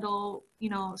out little, you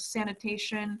know,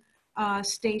 sanitation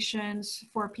stations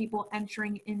for people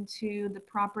entering into the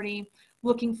property,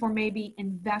 looking for maybe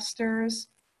investors,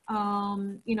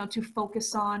 you know, to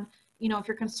focus on, you know, if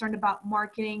you're concerned about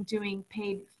marketing, doing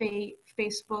paid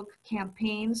Facebook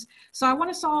campaigns. So I want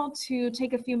us all to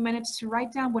take a few minutes to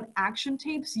write down what action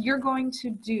tapes you're going to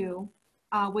do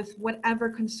with whatever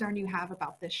concern you have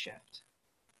about this shift.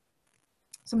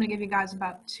 So I'm going to give you guys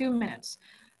about 2 minutes.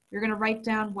 You're going to write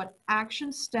down what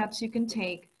action steps you can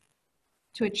take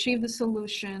to achieve the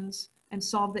solutions and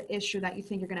solve the issue that you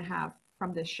think you're going to have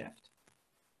from this shift.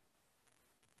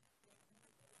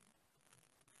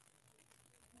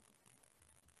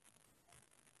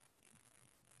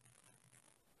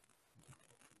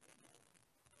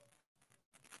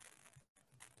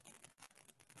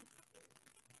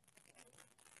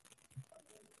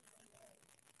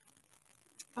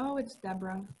 Oh, it's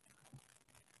Deborah.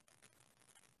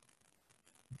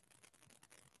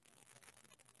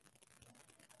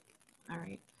 All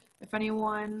right. If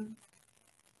anyone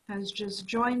has just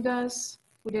joined us,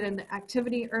 we did an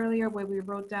activity earlier where we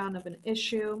wrote down of an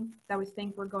issue that we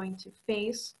think we're going to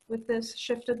face with this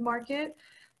shifted market.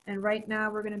 And right now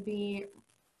we're going to be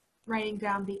writing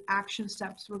down the action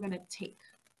steps we're going to take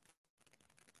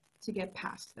to get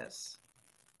past this.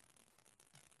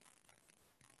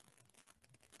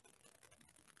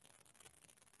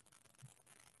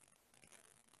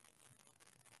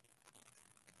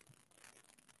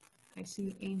 I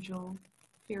see Angel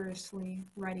furiously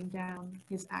writing down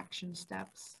his action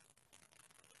steps.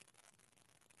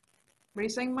 What are you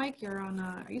saying, Mike? You're on,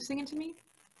 are you singing to me?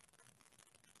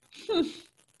 Okay.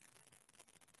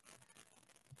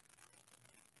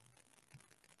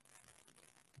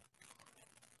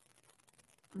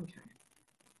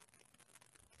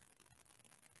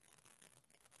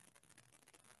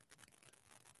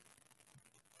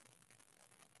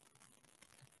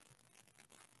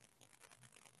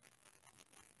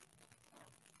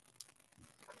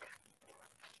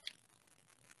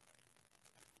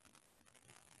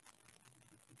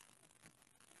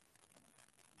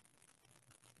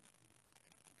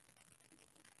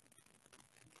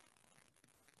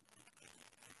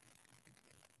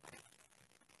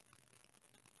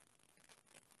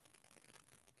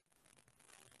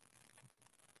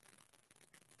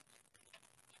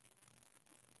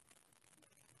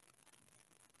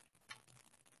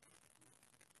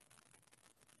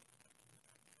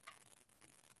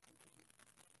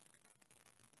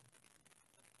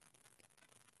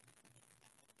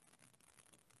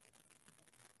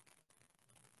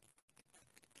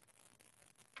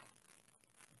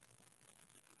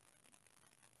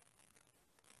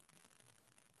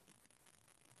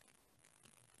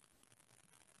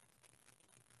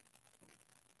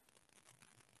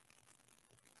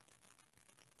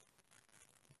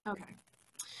 Okay.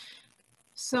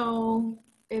 So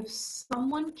if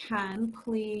someone can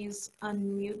please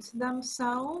unmute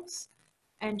themselves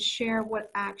and share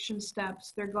what action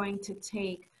steps they're going to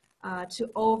take to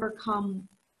overcome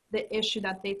the issue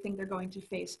that they think they're going to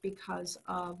face because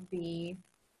of the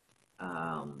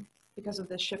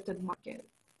shifted market.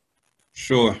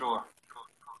 Sure. Go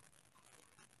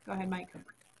ahead, Mike.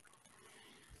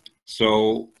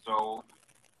 So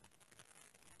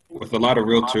with a lot of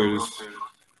realtors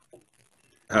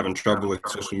having trouble with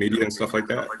social media and stuff like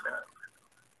that,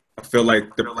 I feel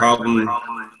like the problem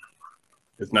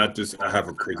is not just, I have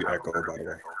a crazy echo, by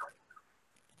the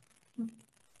way.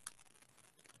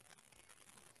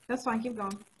 That's fine, keep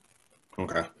going.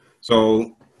 Okay.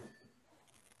 So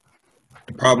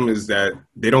the problem is that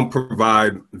they don't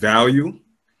provide value.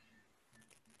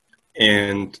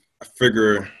 And I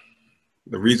figure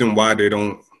the reason why they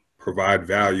don't provide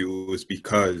value is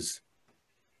because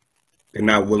they're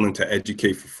not willing to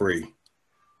educate for free.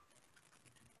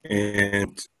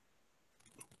 And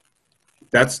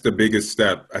that's the biggest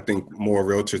step I think more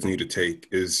realtors need to take,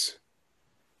 is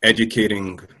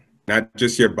educating not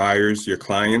just your buyers, your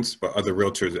clients, but other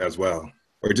realtors as well,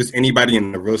 or just anybody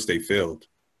in the real estate field.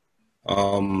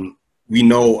 We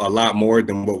know a lot more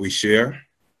than what we share.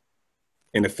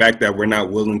 And the fact that we're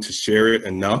not willing to share it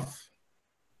enough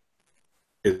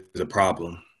is a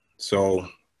problem. So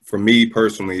for me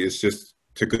personally, it's just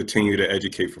to continue to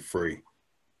educate for free,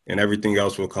 and everything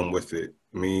else will come with it.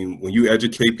 I mean, when you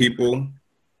educate people,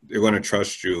 they're going to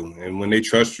trust you. And when they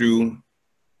trust you,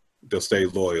 they'll stay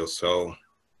loyal. So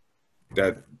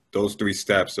those 3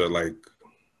 steps are like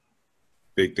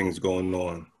big things going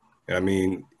on. And I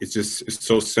mean, it's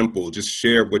so simple. Just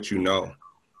share what you know.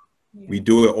 Yeah. We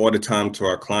do it all the time to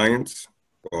our clients.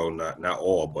 Well, not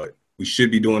all, but we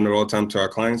should be doing it all the time to our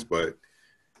clients. But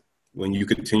when you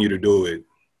continue to do it,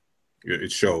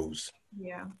 it shows.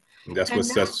 Yeah. And that's what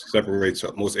separates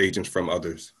most agents from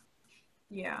others.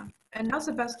 Yeah. And now's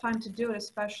the best time to do it,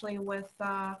 especially with,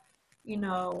 you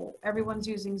know, everyone's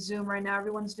using Zoom right now.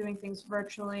 Everyone's doing things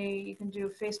virtually. You can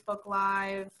do Facebook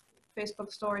Live,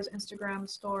 Facebook stories, Instagram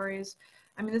stories.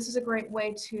 I mean, this is a great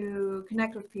way to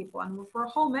connect with people. And if we're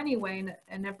home anyway,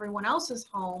 and everyone else is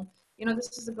home, you know,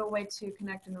 this is a good way to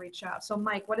connect and reach out. So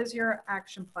Mike, what is your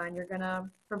action plan? You're going to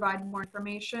provide more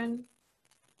information?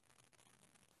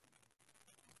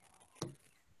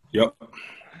 Yep. All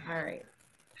right.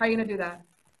 How are you going to do that?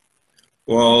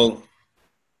 Well,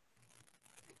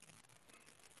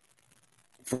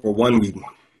 for 1 week,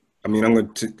 I mean, I'm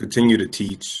going to continue to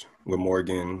teach with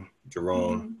Morgan,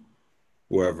 Jerome,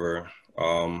 whoever.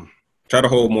 Try to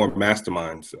hold more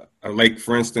masterminds. Like,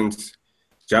 for instance,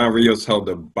 John Rios held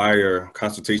a buyer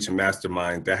consultation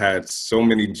mastermind that had so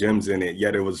many gems in it,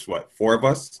 yet it was, what, 4 of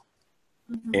us?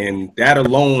 And that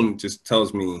alone just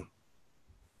tells me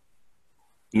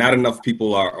not enough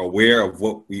people are aware of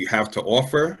what we have to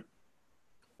offer,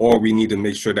 or we need to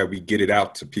make sure that we get it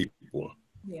out to people.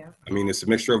 Yeah. I mean, it's a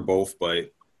mixture of both,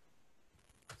 but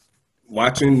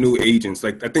watching new agents,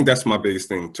 like, I think that's my biggest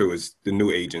thing too, is the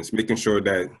new agents, making sure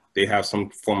that they have some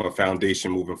form of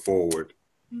foundation moving forward.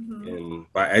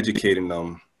 And by educating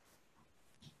them,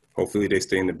 hopefully they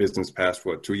stay in the business past,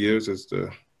 what, 2 years is the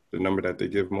number that they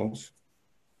give most?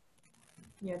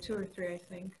 Yeah, 2 or 3, I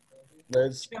think.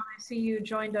 Liz? John, I see you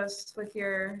joined us with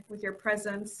your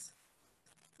presence,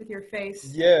 with your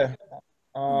face. Yeah.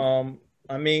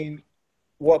 I mean,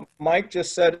 what Mike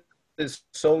just said is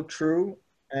so true.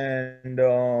 And,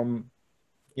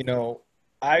 you know,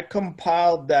 I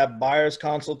compiled that buyer's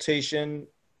consultation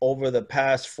over the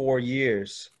past 4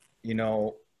 years. You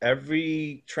know,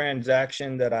 every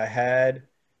transaction that I had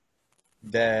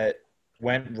that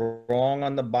went wrong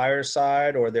on the buyer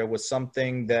side, or there was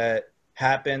something that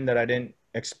happened that I didn't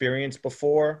experience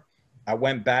before, I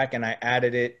went back and I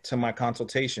added it to my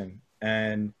consultation.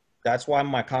 And that's why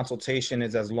my consultation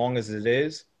is as long as it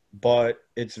is, but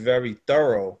it's very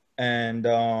thorough. And,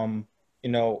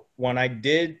 you know, when I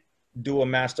did do a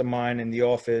mastermind in the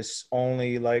office,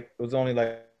 it was only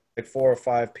like 4 or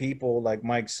 5 people, like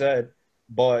Mike said,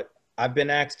 but I've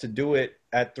been asked to do it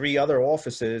at 3 other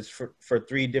offices for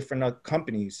 3 different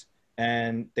companies,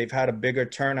 and they've had a bigger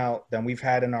turnout than we've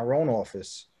had in our own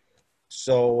office.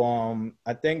 So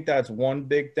I think that's one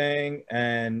big thing.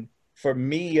 And for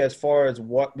me, as far as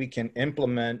what we can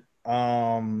implement,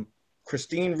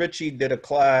 Christine Ritchie did a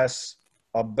class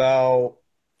about,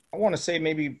 I want to say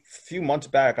maybe a few months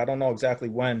back. I don't know exactly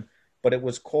when, but it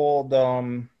was called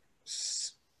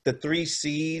the 3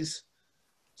 C's,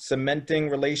 cementing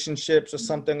relationships or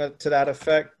something to that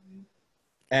effect.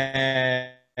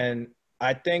 And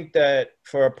I think that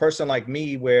for a person like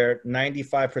me, where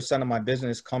 95% of my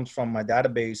business comes from my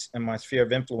database and my sphere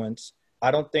of influence,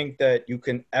 I don't think that you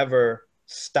can ever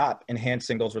stop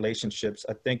enhancing those relationships.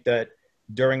 I think that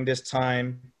during this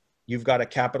time, you've got to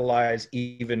capitalize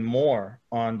even more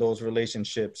on those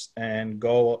relationships and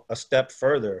go a step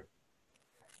further.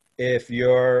 If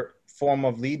your form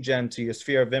of lead gen to your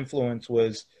sphere of influence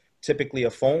was typically a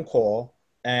phone call,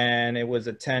 and it was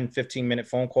a 10, 15-minute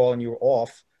phone call and you were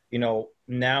off, you know,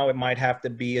 now it might have to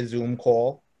be a Zoom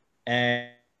call, and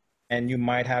you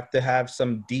might have to have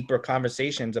some deeper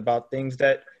conversations about things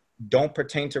that don't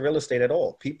pertain to real estate at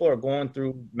all. People are going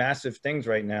through massive things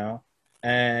right now,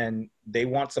 and they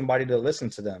want somebody to listen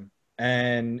to them.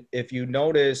 And if you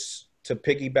notice, to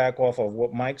piggyback off of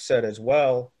what Mike said as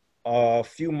well, a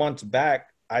few months back,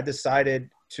 I decided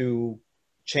to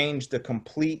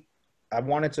I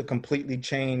wanted to completely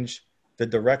change the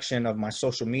direction of my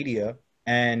social media,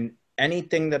 and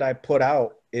anything that I put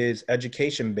out is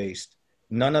education based.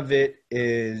 None of it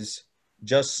is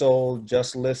just sold,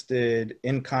 just listed,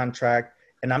 in contract.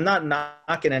 And I'm not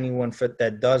knocking anyone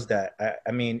that does that.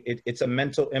 I mean, it's a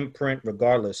mental imprint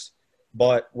regardless.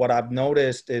 But what I've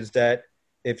noticed is that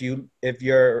if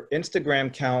your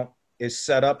Instagram count is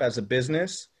set up as a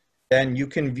business, then you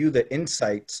can view the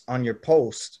insights on your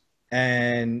post,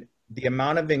 and the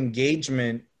amount of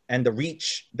engagement and the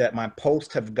reach that my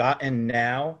posts have gotten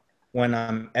now when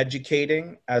I'm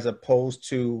educating, as opposed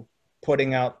to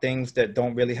putting out things that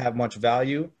don't really have much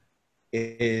value,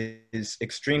 is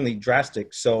extremely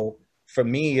drastic. So for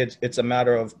me, it's a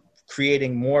matter of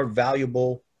creating more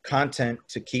valuable content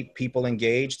to keep people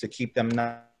engaged, to keep them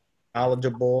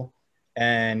knowledgeable,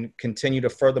 and continue to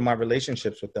further my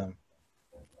relationships with them.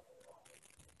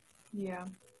 Yeah,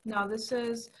 no, this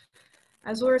is,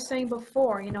 as we were saying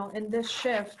before, you know, in this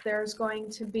shift, there's going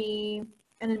to be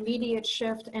an immediate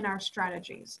shift in our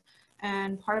strategies.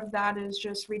 And part of that is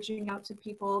just reaching out to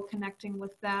people, connecting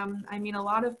with them. I mean, a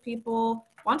lot of people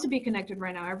want to be connected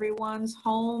right now. Everyone's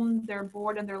home, they're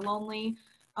bored and they're lonely.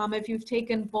 If you've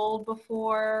taken Bold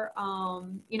before,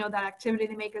 you know, that activity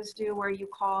they make us do where you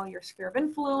call your sphere of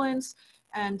influence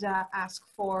and ask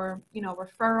for, you know,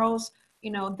 referrals. You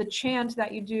know, the chant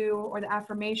that you do or the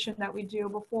affirmation that we do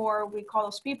before we call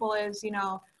those people is, you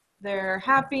know, They're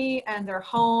happy and they're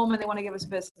home and they want to give us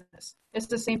business. It's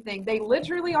the same thing. They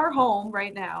literally are home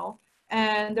right now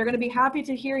and they're going to be happy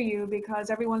to hear you because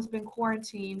everyone's been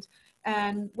quarantined.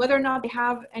 And whether or not they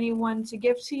have anyone to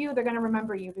give to you, they're going to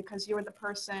remember you because you were the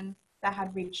person that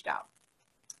had reached out.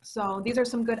 So these are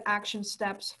some good action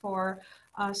steps for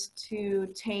us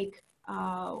to take,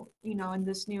 you know, in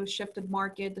this new shifted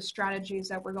market, the strategies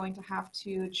that we're going to have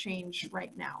to change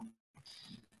right now.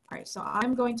 All right, so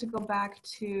I'm going to go back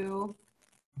to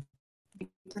the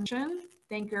presentation.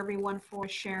 Thank you everyone for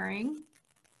sharing.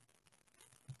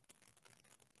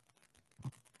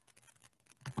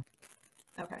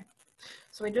 Okay,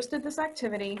 so we just did this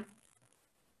activity.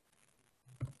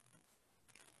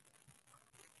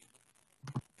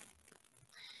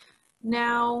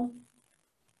 Now,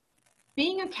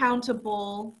 being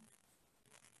accountable,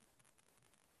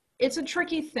 it's a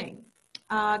tricky thing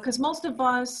because most of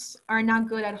us are not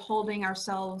good at holding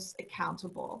ourselves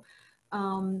accountable.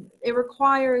 It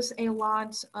requires a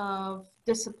lot of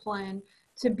discipline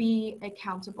to be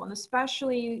accountable, and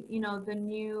especially, you know, the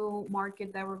new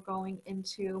market that we're going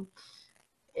into.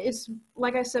 It's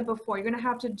like I said before, you're going to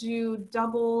have to do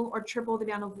double or triple the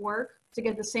amount of work to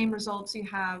get the same results you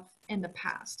have in the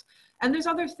past. And there's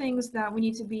other things that we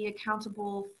need to be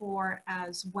accountable for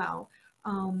as well.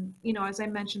 You know, as I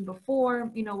mentioned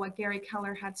before, you know, what Gary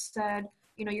Keller had said,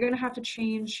 you know, you're going to have to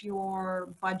change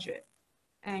your budget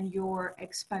and your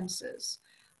expenses.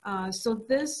 So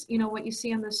this, you know, what you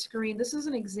see on the screen, this is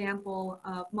an example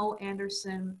of Mo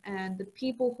Anderson and the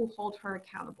people who hold her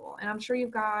accountable. And I'm sure you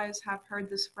guys have heard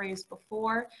this phrase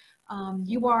before.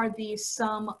 You are the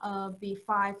sum of the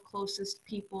 5 closest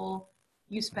people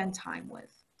you spend time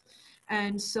with.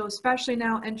 And so especially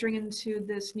now entering into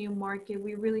this new market,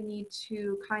 we really need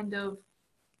to kind of,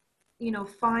 you know,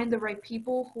 find the right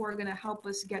people who are going to help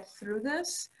us get through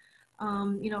this.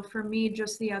 You know, for me,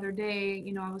 just the other day,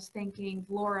 you know, I was thanking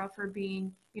Laura for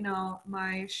being, you know,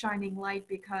 my shining light,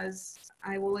 because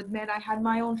I will admit I had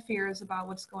my own fears about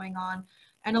what's going on.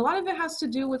 And a lot of it has to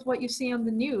do with what you see on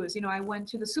the news. You know, I went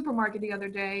to the supermarket the other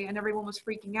day and everyone was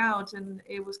freaking out, and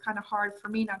it was kind of hard for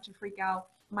me not to freak out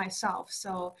myself.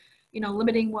 So, you know,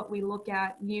 limiting what we look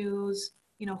at, news,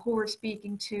 you know, who we're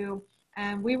speaking to.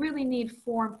 And we really need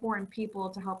 4 important people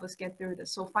to help us get through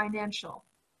this. So financial,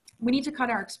 we need to cut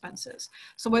our expenses.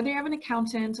 So whether you have an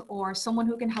accountant or someone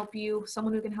who can help you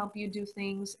do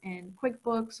things in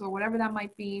QuickBooks or whatever that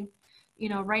might be, you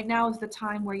know, right now is the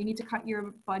time where you need to cut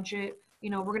your budget. You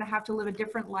know, we're going to have to live a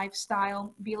different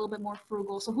lifestyle, be a little bit more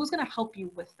frugal. So who's going to help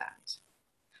you with that?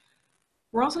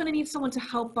 We're also going to need someone to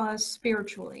help us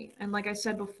spiritually. And like I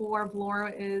said before,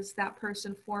 Laura is that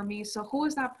person for me. So who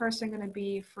is that person going to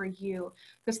be for you?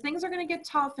 Because things are going to get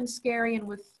tough and scary, and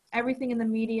with everything in the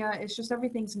media, it's just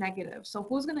everything's negative. So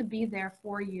who's going to be there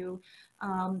for you?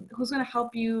 Who's going to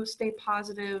help you stay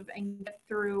positive and get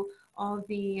through all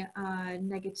the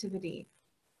negativity?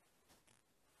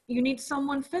 You need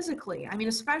someone physically. I mean,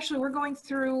 especially we're going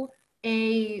through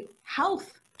a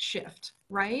health shift,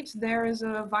 right? There is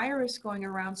a virus going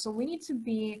around, so we need to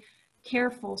be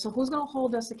careful. So who's going to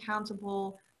hold us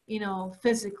accountable, you know,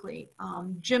 physically?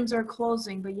 Gyms are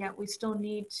closing, but yet we still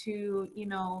need to, you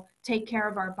know, take care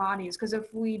of our bodies, because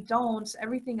if we don't,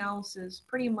 everything else is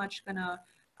pretty much gonna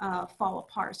fall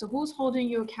apart. So who's holding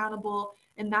you accountable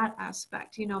in that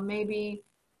aspect? You know, maybe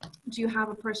do you have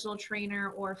a personal trainer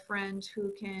or a friend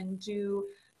who can do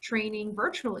training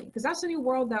virtually? Because that's the new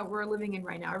world that we're living in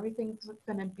right now. Everything's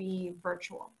going to be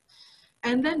virtual.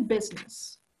 And then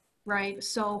business, right?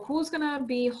 So who's going to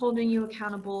be holding you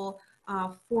accountable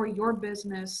for your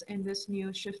business in this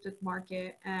new shifted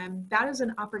market? And that is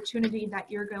an opportunity that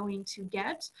you're going to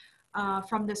get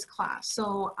from this class.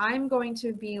 So I'm going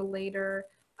to be later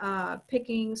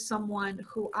picking someone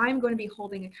who I'm going to be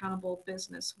holding accountable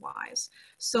business-wise.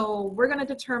 So we're going to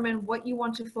determine what you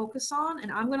want to focus on,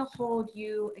 and I'm going to hold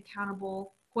you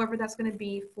accountable, whoever that's going to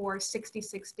be, for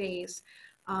 66 days.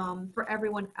 For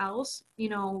everyone else, you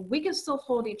know, we can still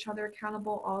hold each other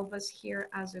accountable, all of us here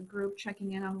as a group,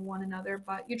 checking in on one another,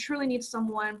 but you truly need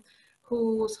someone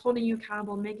who's holding you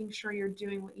accountable, making sure you're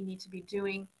doing what you need to be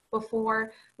doing.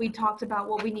 Before, we talked about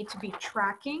what we need to be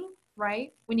tracking,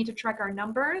 right? We need to track our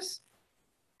numbers,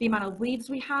 the amount of leads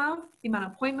we have, the amount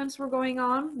of appointments we're going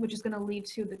on, which is going to lead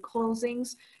to the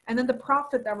closings, and then the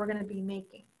profit that we're going to be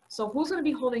making. So who's going to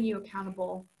be holding you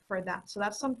accountable for that? So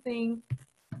that's something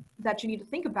that you need to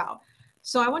think about.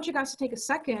 So I want you guys to take a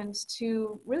second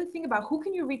to really think about, who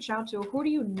can you reach out to? Who do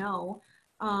you know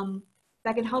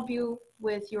that can help you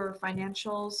with your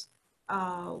financials,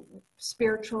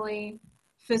 spiritually,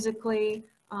 physically,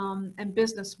 and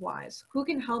business-wise? Who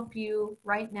can help you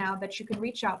right now that you can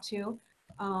reach out to?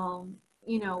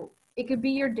 You know, it could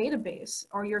be your database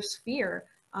or your sphere.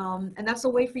 And that's a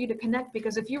way for you to connect,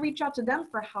 because if you reach out to them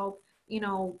for help, you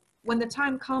know, when the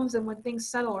time comes and when things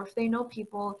settle, or if they know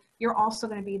people, you're also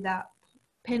going to be that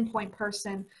pinpoint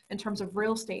person in terms of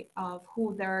real estate of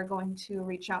who they're going to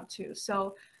reach out to.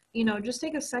 So, you know, just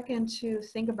take a second to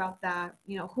think about that.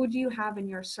 You know, who do you have in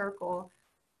your circle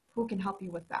who can help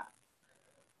you with that?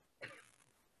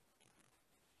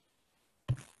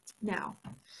 Now,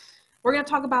 we're going to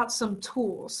talk about some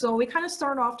tools. So we kind of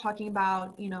start off talking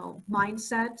about, you know,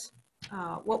 mindset,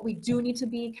 what we do need to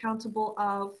be accountable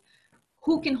of,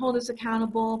 who can hold us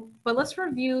accountable, but let's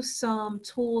review some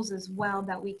tools as well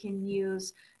that we can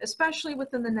use, especially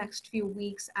within the next few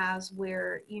weeks as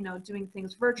we're, you know, doing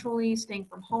things virtually, staying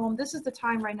from home. This is the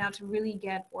time right now to really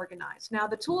get organized. Now,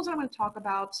 the tools I'm going to talk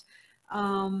about,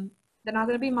 they're not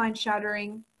going to be mind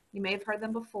shattering. You may have heard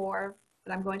them before,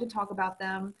 but I'm going to talk about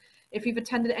them. If you've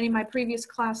attended any of my previous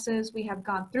classes, we have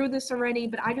gone through this already,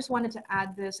 but I just wanted to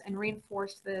add this and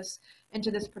reinforce this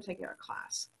into this particular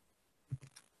class.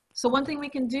 So one thing we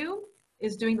can do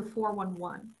is doing the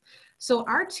 411. So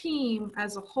our team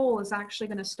as a whole is actually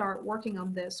going to start working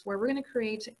on this, where we're going to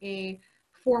create a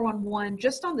 411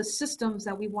 just on the systems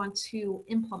that we want to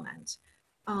implement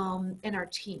in our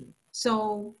team.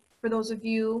 So for those of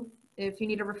you, if you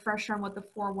need a refresher on what the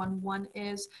 411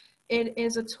 is, it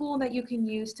is a tool that you can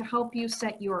use to help you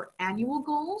set your annual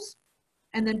goals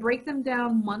and then break them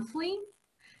down monthly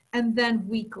and then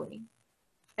weekly.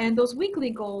 And those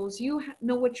weekly goals, you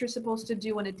know what you're supposed to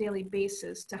do on a daily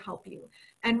basis to help you.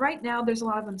 And right now there's a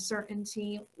lot of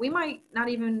uncertainty. We might not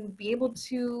even be able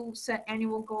to set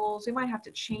annual goals. We might have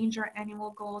to change our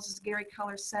annual goals. As Gary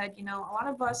Keller said, you know, a lot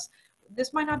of us,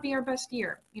 this might not be our best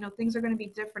year. You know, things are going to be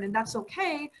different, and that's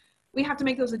okay. We have to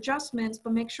make those adjustments,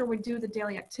 but make sure we do the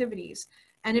daily activities.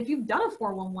 And if you've done a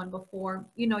 411 before,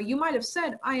 you know, you might have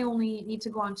said, I only need to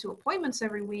go on 2 appointments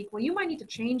every week. Well, you might need to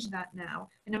change that now,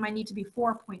 and it might need to be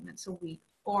 4 appointments a week.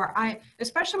 Or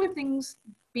especially with things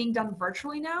being done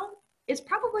virtually now, it's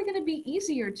probably going to be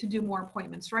easier to do more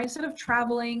appointments, right? Instead of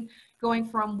traveling, going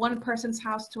from one person's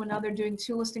house to another, doing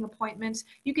 2 listing appointments,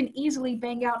 you can easily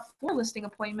bang out 4 listing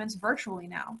appointments virtually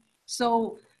now.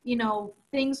 So, you know,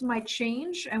 things might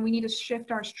change and we need to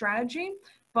shift our strategy,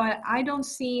 but I don't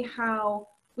see how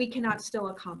we cannot still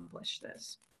accomplish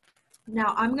this.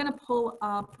 Now, I'm going to pull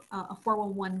up a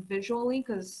 411 visually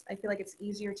because I feel like it's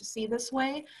easier to see this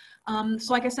way.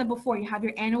 So like I said before, you have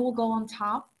your annual goal on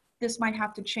top. This might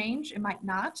have to change. It might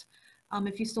not.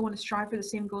 If you still want to strive for the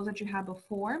same goals that you had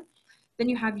before. Then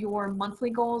you have your monthly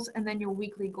goals and then your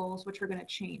weekly goals, which are going to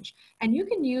change. And you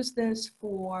can use this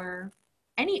for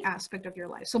any aspect of your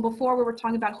life. So before we were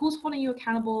talking about who's holding you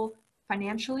accountable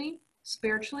financially,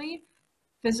 spiritually,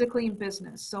 physically, and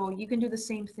business. So you can do the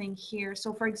same thing here.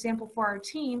 So for example, for our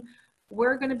team,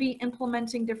 we're going to be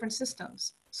implementing different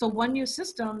systems. So one new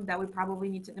system that we probably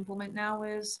need to implement now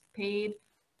is paid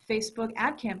Facebook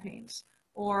ad campaigns,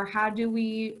 or how do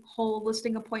we hold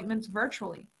listing appointments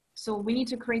virtually? So we need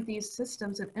to create these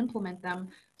systems and implement them.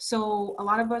 So a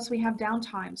lot of us, we have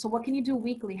downtime. So what can you do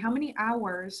weekly? How many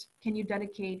hours can you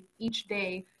dedicate each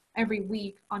day, every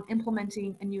week on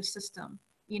implementing a new system?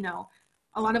 You know,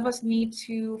 a lot of us need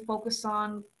to focus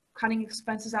on cutting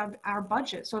expenses out of our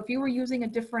budget. So if you were using a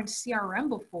different CRM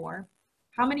before,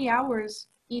 how many hours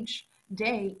each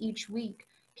day, each week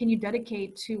can you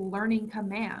dedicate to learning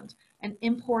Command and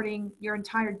importing your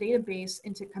entire database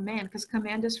into Command? Because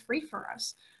Command is free for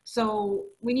us. So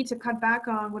we need to cut back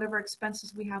on whatever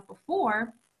expenses we have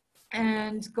before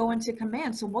and go into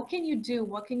Command. So what can you do?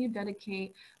 What can you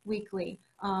dedicate weekly?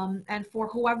 And for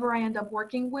whoever I end up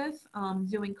working with,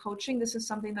 doing coaching, this is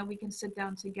something that we can sit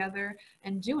down together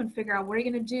and do and figure out what are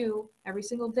you going to do every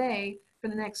single day for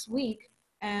the next week,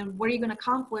 and what are you going to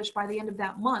accomplish by the end of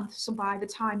that month. So by the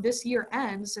time this year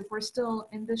ends, if we're still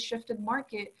in this shifted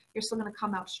market, you're still going to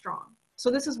come out strong.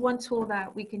 So this is one tool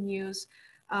that we can use.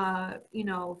 You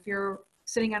know, if you're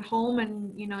sitting at home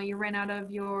and you know you ran out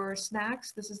of your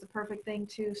snacks, this is the perfect thing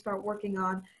to start working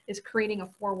on, is creating a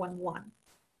 411.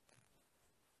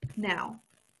 Now,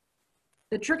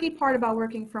 the tricky part about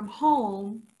working from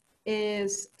home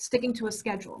is sticking to a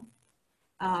schedule.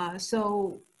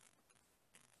 So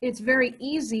it's very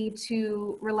easy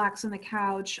to relax on the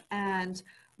couch and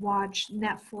watch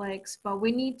Netflix, but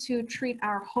we need to treat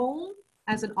our home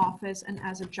as an office and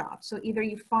as a job. So either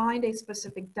you find a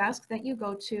specific desk that you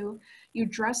go to, you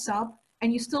dress up,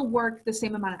 and you still work the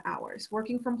same amount of hours.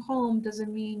 Working from home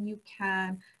doesn't mean you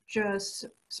can just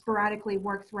sporadically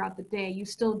work throughout the day. You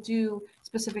still do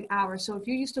specific hours. So if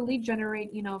you used to lead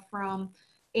generate, you know, from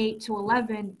 8 to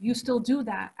 11, you still do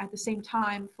that at the same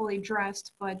time, fully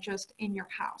dressed, but just in your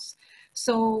house.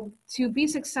 So to be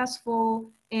successful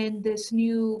in this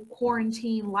new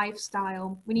quarantine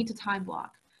lifestyle, we need to time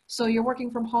block. So you're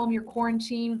working from home, you're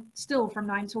quarantined still from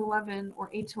 9 to 11 or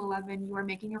 8 to 11, you are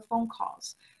making your phone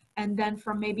calls. And then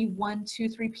from maybe 1, 2,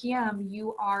 3 p.m.,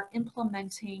 you are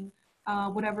implementing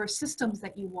whatever systems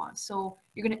that you want. So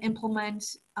you're going to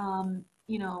implement,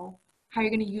 you know, how you're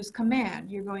going to use command.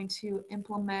 You're going to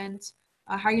implement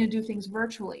how you're going to do things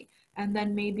virtually. And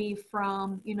then maybe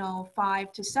from, you know,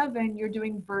 5 to 7, you're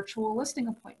doing virtual listing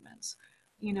appointments.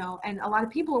 You know, and a lot of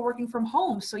people are working from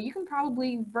home, so you can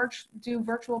probably do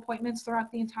virtual appointments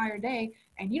throughout the entire day,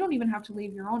 and you don't even have to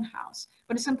leave your own house.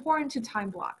 But it's important to time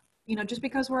block. You know, just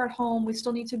because we're at home, we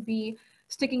still need to be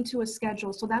sticking to a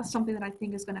schedule. So that's something that I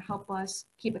think is going to help us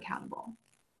keep accountable.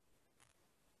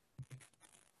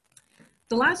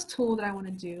 The last tool that I want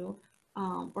to do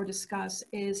or discuss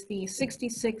is the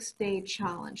 66-day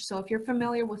challenge. So if you're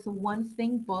familiar with the One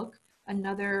Thing book,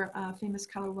 another famous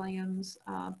Keller Williams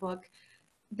book,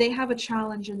 they have a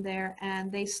challenge in there, and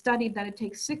they studied that it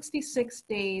takes 66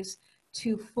 days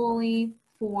to fully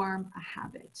form a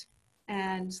habit.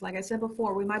 And like I said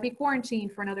before, we might be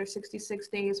quarantined for another 66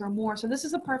 days or more. So this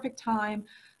is a perfect time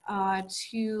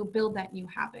to build that new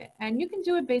habit. And you can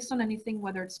do it based on anything,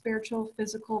 whether it's spiritual,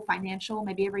 physical, financial.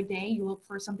 Maybe every day you look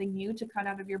for something new to cut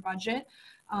out of your budget.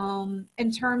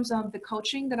 In terms of the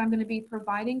coaching that I'm going to be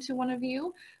providing to one of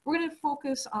you, we're going to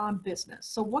focus on business.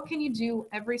 So what can you do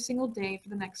every single day for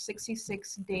the next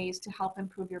 66 days to help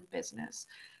improve your business?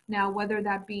 Now, whether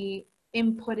that be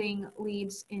inputting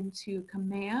leads into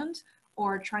command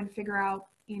or trying to figure out,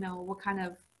 you know, what kind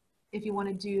of, if you want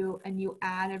to do a new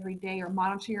ad every day or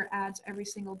monitor your ads every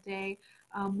single day,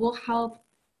 will help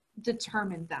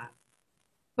determine that.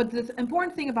 But the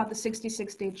important thing about the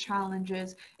 66-day challenge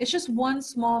is it's just one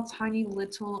small, tiny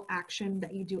little action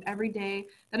that you do every day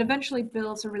that eventually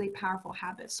builds a really powerful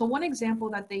habit. So one example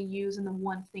that they use in the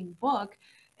One Thing book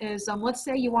is, let's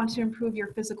say you want to improve your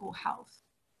physical health.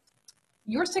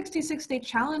 Your 66-day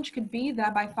challenge could be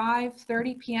that by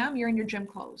 5:30 p.m., you're in your gym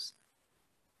clothes.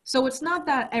 So it's not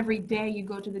that every day you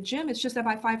go to the gym, it's just that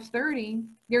by 5:30,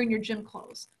 you're in your gym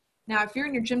clothes. Now, if you're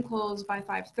in your gym clothes by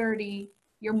 5:30,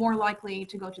 you're more likely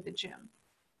to go to the gym.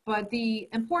 But the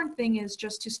important thing is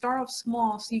just to start off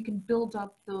small so you can build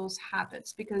up those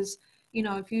habits, because, you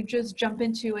know, if you just jump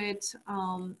into it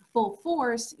full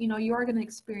force, you know, you are going to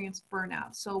experience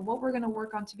burnout. So what we're going to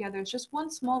work on together is just one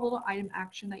small little item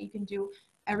action that you can do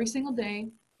every single day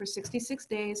for 66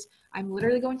 days. I'm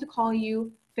literally going to call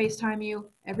you, FaceTime you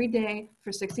every day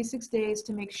for 66 days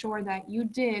to make sure that you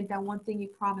did that one thing you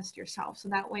promised yourself. So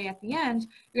that way at the end,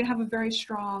 you're going to have a very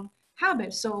strong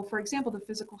habit. So for example, the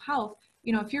physical health,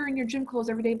 you know, if you're in your gym clothes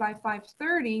every day by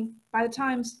 5:30, by the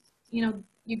time, you know,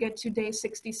 you get to day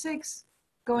 66,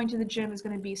 going to the gym is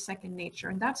going to be second nature.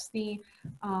 And that's the,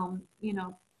 you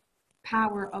know,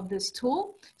 power of this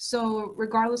tool. So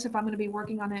regardless if I'm going to be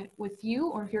working on it with you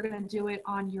or if you're going to do it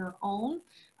on your own,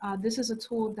 this is a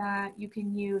tool that you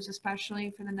can use,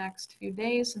 especially for the next few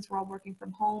days, since we're all working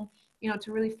from home, you know,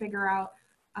 to really figure out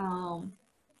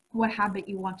what habit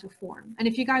you want to form. And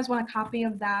if you guys want a copy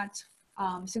of that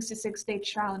 66-day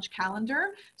challenge calendar,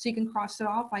 so you can cross it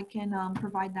off, I can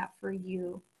provide that for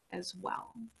you as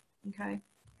well. Okay.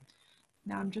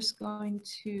 Now I'm just going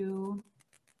to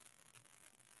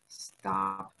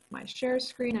stop my share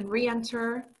screen and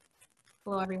re-enter.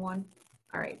 Hello, everyone.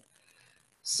 All right.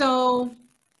 So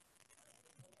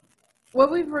what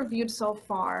we've reviewed so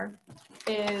far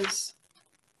is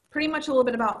pretty much a little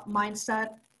bit about mindset,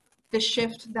 the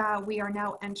shift that we are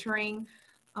now entering,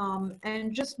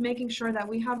 and just making sure that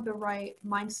we have the right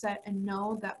mindset and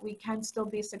know that we can still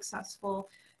be successful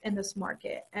in this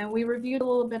market. And we reviewed a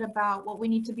little bit about what we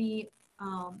need to be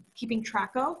keeping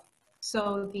track of.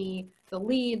 So the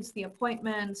leads, the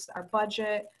appointments, our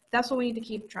budget, that's what we need to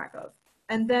keep track of.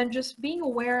 And then just being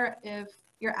aware if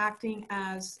you're acting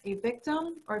as a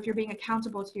victim or if you're being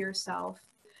accountable to yourself.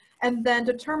 And then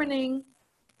determining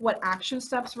what action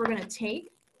steps we're going to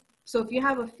take. So if you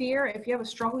have a fear, if you have a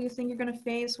struggle you think you're going to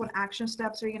face, what action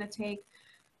steps are you going to take?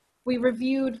 We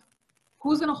reviewed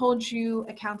who's going to hold you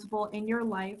accountable in your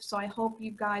life. So I hope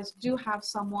you guys do have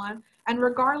someone. And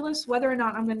regardless whether or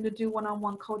not I'm going to do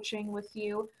one-on-one coaching with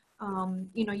you,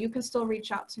 you know, you can still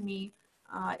reach out to me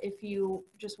if you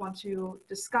just want to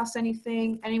discuss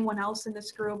anything. Anyone else in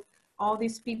this group, all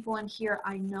these people in here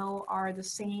I know are the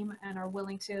same and are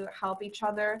willing to help each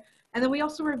other. And then we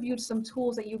also reviewed some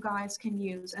tools that you guys can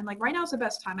use. And like right now is the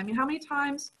best time. I mean, how many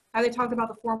times have they talked about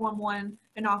the 411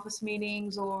 in office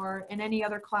meetings or in any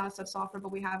other class that's offered,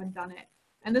 but we haven't done it?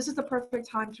 And this is the perfect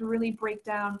time to really break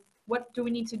down what do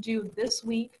we need to do this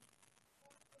week,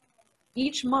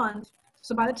 each month.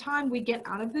 So by the time we get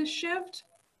out of this shift,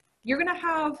 you're going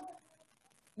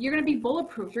to be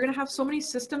bulletproof. You're going to have so many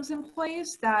systems in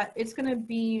place that it's going to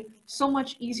be so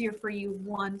much easier for you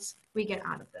once we get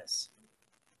out of this.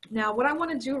 Now, what I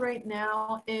want to do right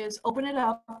now is open it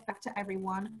up back to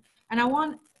everyone. And I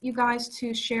want you guys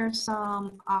to share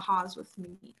some ahas with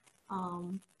me.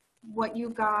 What you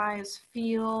guys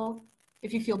feel,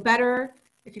 if you feel better,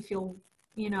 if you feel,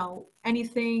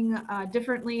 anything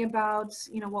differently about,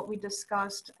 what we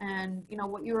discussed, and,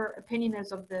 what your opinion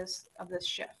is of this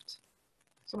shift.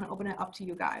 So I'm going to open it up to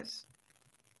you guys.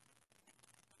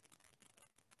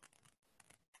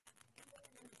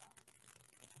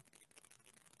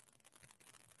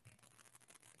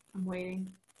 I'm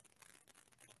waiting.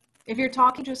 If you're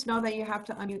talking, just know that you have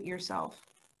to unmute yourself.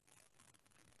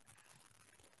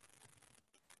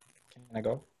 Can I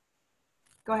go?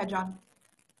 Go ahead, John.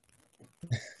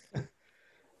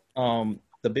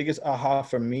 The biggest aha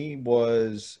for me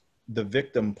was the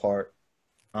victim part.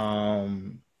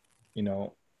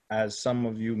 As some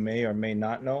of you may or may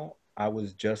not know, I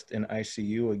was just in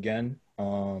ICU again.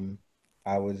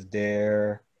 I was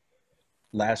there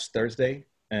last Thursday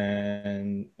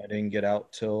and I didn't get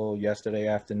out till yesterday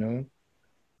afternoon.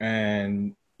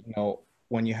 And,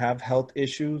 when you have health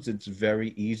issues, it's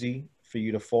very easy for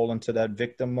you to fall into that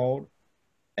victim mode.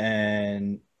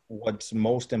 And what's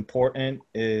most important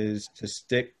is to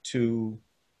stick to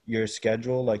your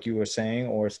schedule, like you were saying,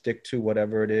 or stick to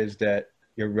whatever it is that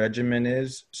your regimen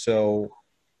is. So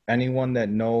anyone that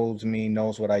knows me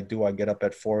knows what I do. I get up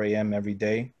at 4 a.m. every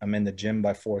day. I'm in the gym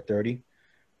by 4:30.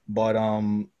 But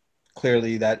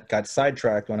clearly that got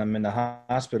sidetracked when I'm in the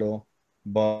hospital.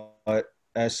 But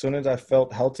as soon as I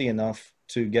felt healthy enough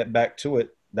to get back to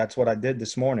it, that's what I did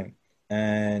this morning.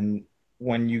 And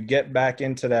when you get back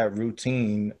into that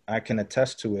routine, I can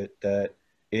attest to it that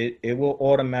it will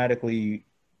automatically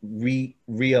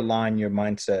realign your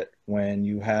mindset when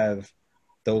you have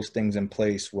those things in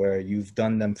place where you've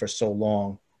done them for so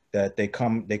long that they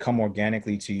come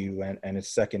organically to you, and it's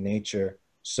second nature.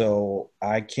 So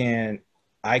I can't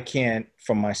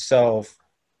for myself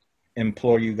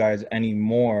implore you guys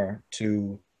anymore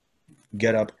to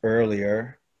get up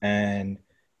earlier and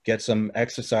get some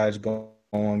exercise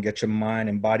going, get your mind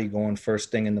and body going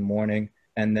first thing in the morning,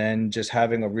 and then just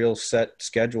having a real set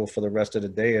schedule for the rest of the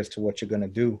day as to what you're going to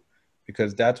do,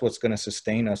 because that's what's going to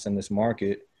sustain us in this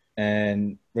market.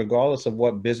 And regardless of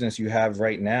what business you have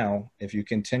right now, if you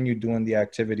continue doing the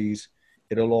activities,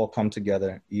 it'll all come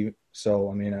together. So,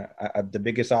 I mean, the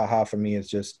biggest aha for me is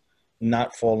just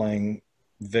not falling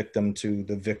victim to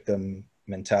the victim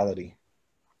mentality.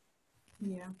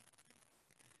 Yeah.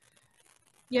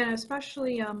 Yeah,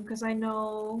 especially because I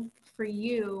know for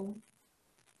you,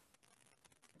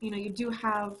 you do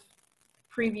have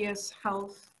previous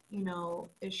health,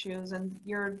 issues, and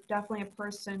you're definitely a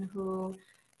person who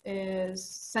is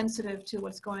sensitive to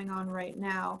what's going on right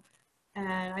now.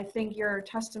 And I think you're a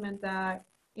testament that,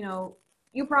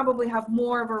 you probably have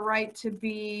more of a right to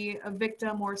be a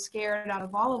victim or scared out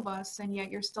of all of us, and yet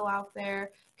you're still out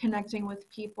there connecting with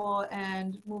people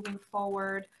and moving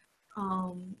forward,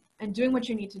 and doing what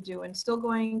you need to do, and still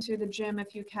going to the gym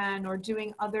if you can, or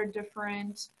doing other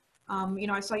different,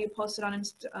 I saw you posted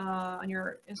on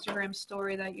your Instagram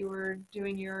story that you were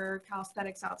doing your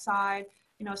calisthenics outside,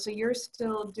 so you're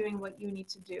still doing what you need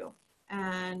to do.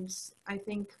 And I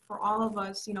think for all of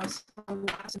us,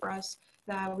 for us,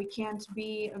 that we can't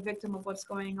be a victim of what's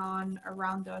going on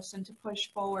around us, and to push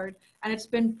forward. And it's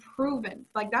been proven,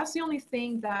 like that's the only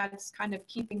thing that's kind of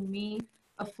keeping me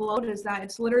afloat, is that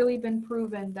it's literally been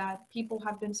proven that people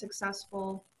have been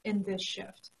successful in this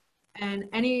shift. And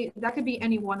that could be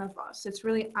any one of us. It's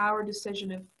really our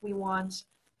decision if we want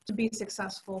to be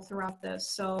successful throughout this.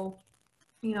 So,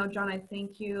 John, I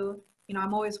thank you.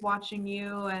 I'm always watching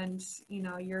you, and,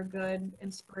 you're a good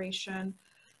inspiration.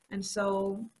 And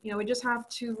so, we just have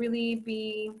to really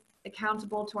be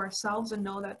accountable to ourselves and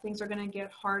know that things are going to get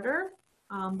harder.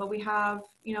 But we have,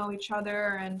 each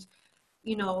other, and,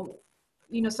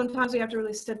 sometimes we have to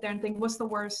really sit there and think, what's the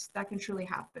worst that can truly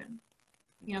happen?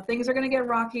 Things are going to get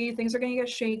rocky, things are going to get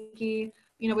shaky.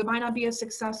 We might not be as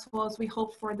successful as we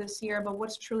hoped for this year, but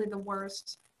what's truly the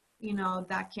worst,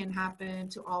 that can happen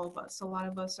to all of us? A lot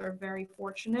of us are very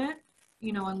fortunate,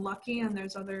 and lucky, and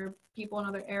there's other people in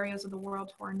other areas of the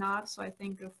world who are not. So I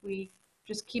think if we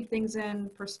just keep things in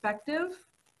perspective,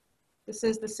 this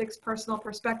is the 6 personal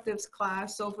perspectives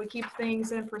class. So if we keep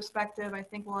things in perspective, I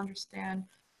think we'll understand,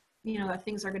 that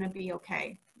things are going to be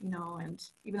okay, and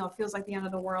even though it feels like the end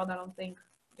of the world, I don't think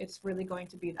it's really going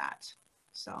to be that.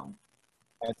 So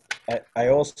I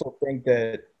also think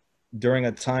that during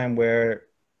a time where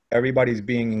everybody's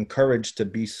being encouraged to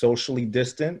be socially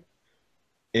distant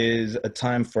is a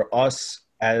time for us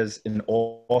as an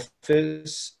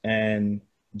office and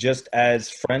just as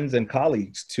friends and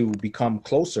colleagues to become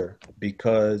closer,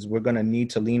 because we're going to need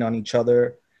to lean on each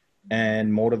other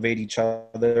and motivate each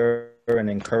other and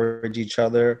encourage each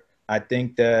other. I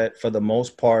think that for the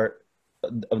most part,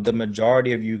 the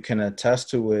majority of you can attest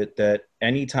to it, that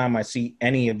anytime I see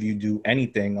any of you do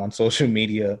anything on social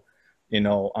media, you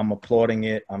know, I'm applauding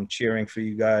it. I'm cheering for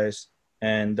you guys.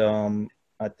 And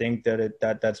I think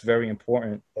that that's very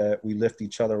important that we lift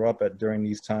each other up during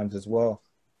these times as well.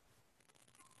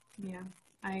 yeah,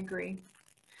 I agree.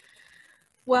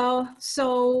 Well,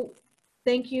 so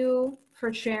thank you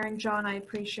for sharing, John. I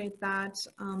appreciate that.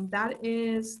 That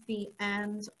is the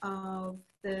end of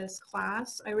this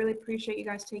class. I really appreciate you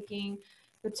guys taking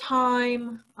the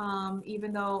time,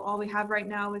 even though all we have right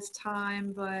now is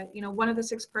time. But, you know, one of the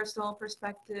 6 personal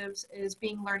perspectives is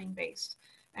being learning based.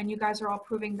 And you guys are all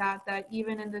proving that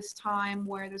even in this time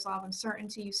where there's a lot of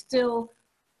uncertainty, you still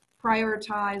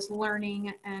prioritize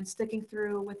learning and sticking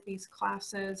through with these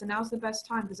classes. And now's the best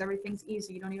time because everything's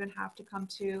easy. You don't even have to come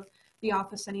to the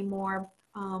office anymore.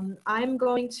 I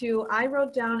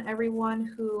wrote down everyone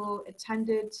who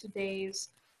attended today's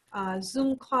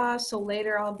Zoom class. So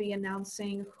later I'll be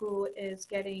announcing who is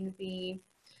getting the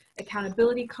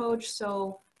accountability coach.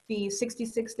 So the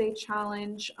 66-day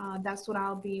challenge, that's what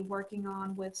I'll be working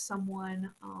on with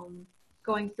someone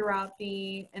going throughout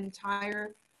the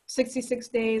entire 66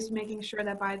 days, making sure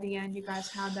that by the end you guys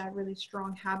have that really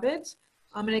strong habit.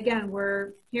 And again,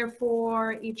 we're here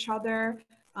for each other.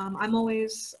 I'm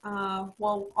always,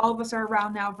 well, all of us are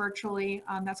around now virtually.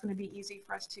 That's going to be easy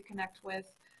for us to connect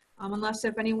with. Unless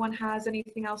if anyone has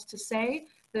anything else to say,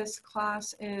 this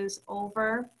class is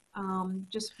over.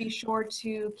 Just be sure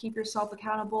to keep yourself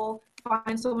accountable,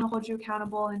 find someone to hold you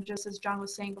accountable, and just as John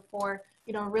was saying before,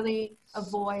 you know, really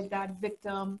avoid that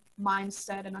victim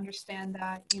mindset and understand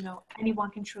that, you know,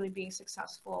 anyone can truly be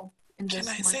successful in this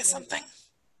market. Can I say something?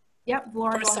 Yep,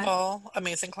 Laura, First of all,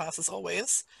 amazing class as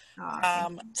always.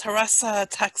 Teresa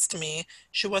texted me.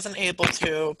 She wasn't able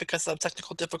to, because of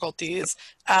technical difficulties,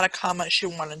 add a comment she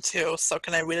wanted to. So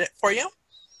can I read it for you?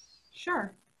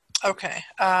 Sure. Okay.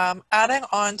 Adding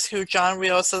on to John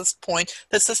Rios's point,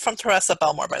 this is from Teresa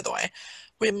Belmore, by the way.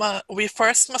 We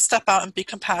first must step out and be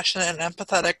compassionate and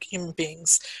empathetic human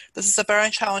beings. This is a very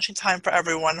challenging time for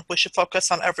everyone. We should focus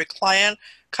on every client,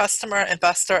 customer,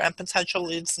 investor, and potential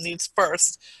leads needs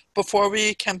first before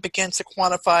we can begin to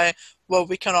quantify what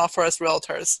we can offer as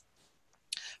realtors.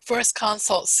 First,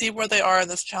 consult, see where they are in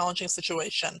this challenging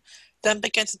situation. Then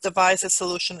begin to devise a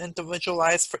solution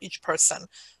individualized for each person.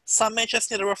 Some may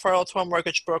just need a referral to a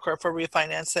mortgage broker for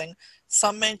refinancing.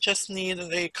 Some may just need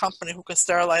a company who can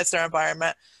sterilize their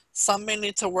environment. Some may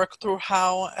need to work through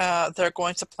how they're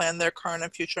going to plan their current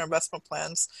and future investment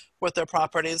plans with their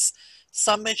properties.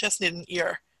 Some may just need an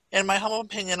ear. In my humble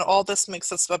opinion, all this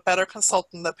makes us a better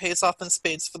consultant that pays off in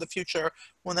spades for the future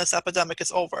when this epidemic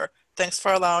is over. Thanks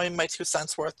for allowing my 2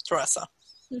 cents worth, Teresa.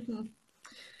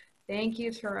 Thank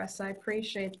you, Teresa. I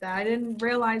appreciate that. I didn't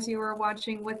realize you were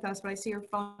watching with us, but I see your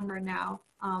phone number now.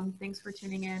 Thanks for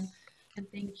tuning in. And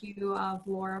thank you,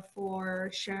 Laura, for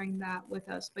sharing that with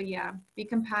us. But yeah, be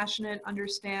compassionate,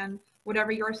 understand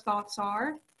whatever your thoughts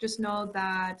are. Just know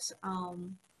that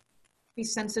be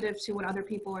sensitive to what other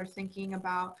people are thinking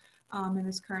about in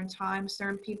this current time.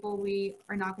 Certain people we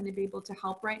are not going to be able to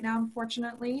help right now,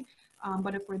 unfortunately.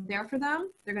 But if we're there for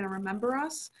them, they're going to remember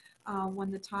us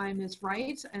when the time is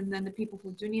right. And then the people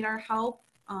who do need our help,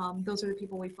 those are the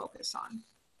people we focus on.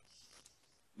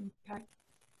 Okay.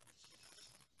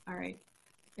 All right.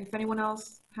 If anyone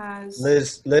else has...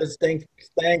 Liz,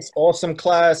 thanks. Awesome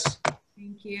class.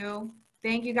 Thank you.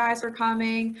 Thank you guys for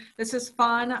coming. This is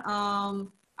fun.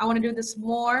 I want to do this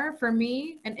more. For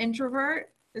me, an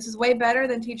introvert, this is way better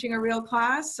than teaching a real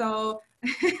class. So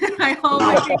I hope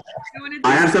I can do it.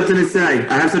 I have something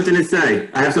to say.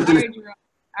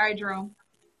 All right, Jerome.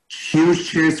 Huge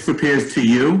cheers for Piers to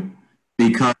you,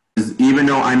 because even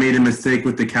though I made a mistake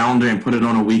with the calendar and put it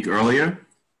on a week earlier,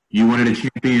 you wanted to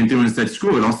champion through and said,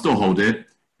 screw it, I'll still hold it.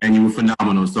 And you were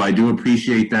phenomenal. So I do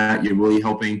appreciate that. You're really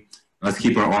helping us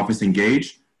keep our office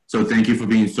engaged. So thank you for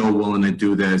being so willing to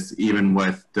do this, even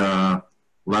with one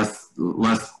less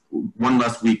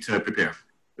week to prepare.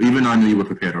 Even though I knew you were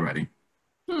prepared already.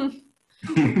 All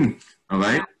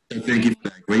right. So thank you for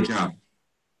that. Great job.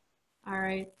 All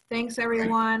right. Thanks,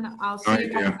 everyone. I'll see you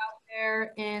guys out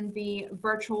there in the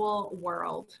virtual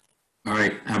world. All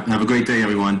right. Have a great day,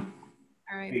 everyone.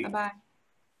 All right. Bye-bye.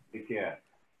 Take care.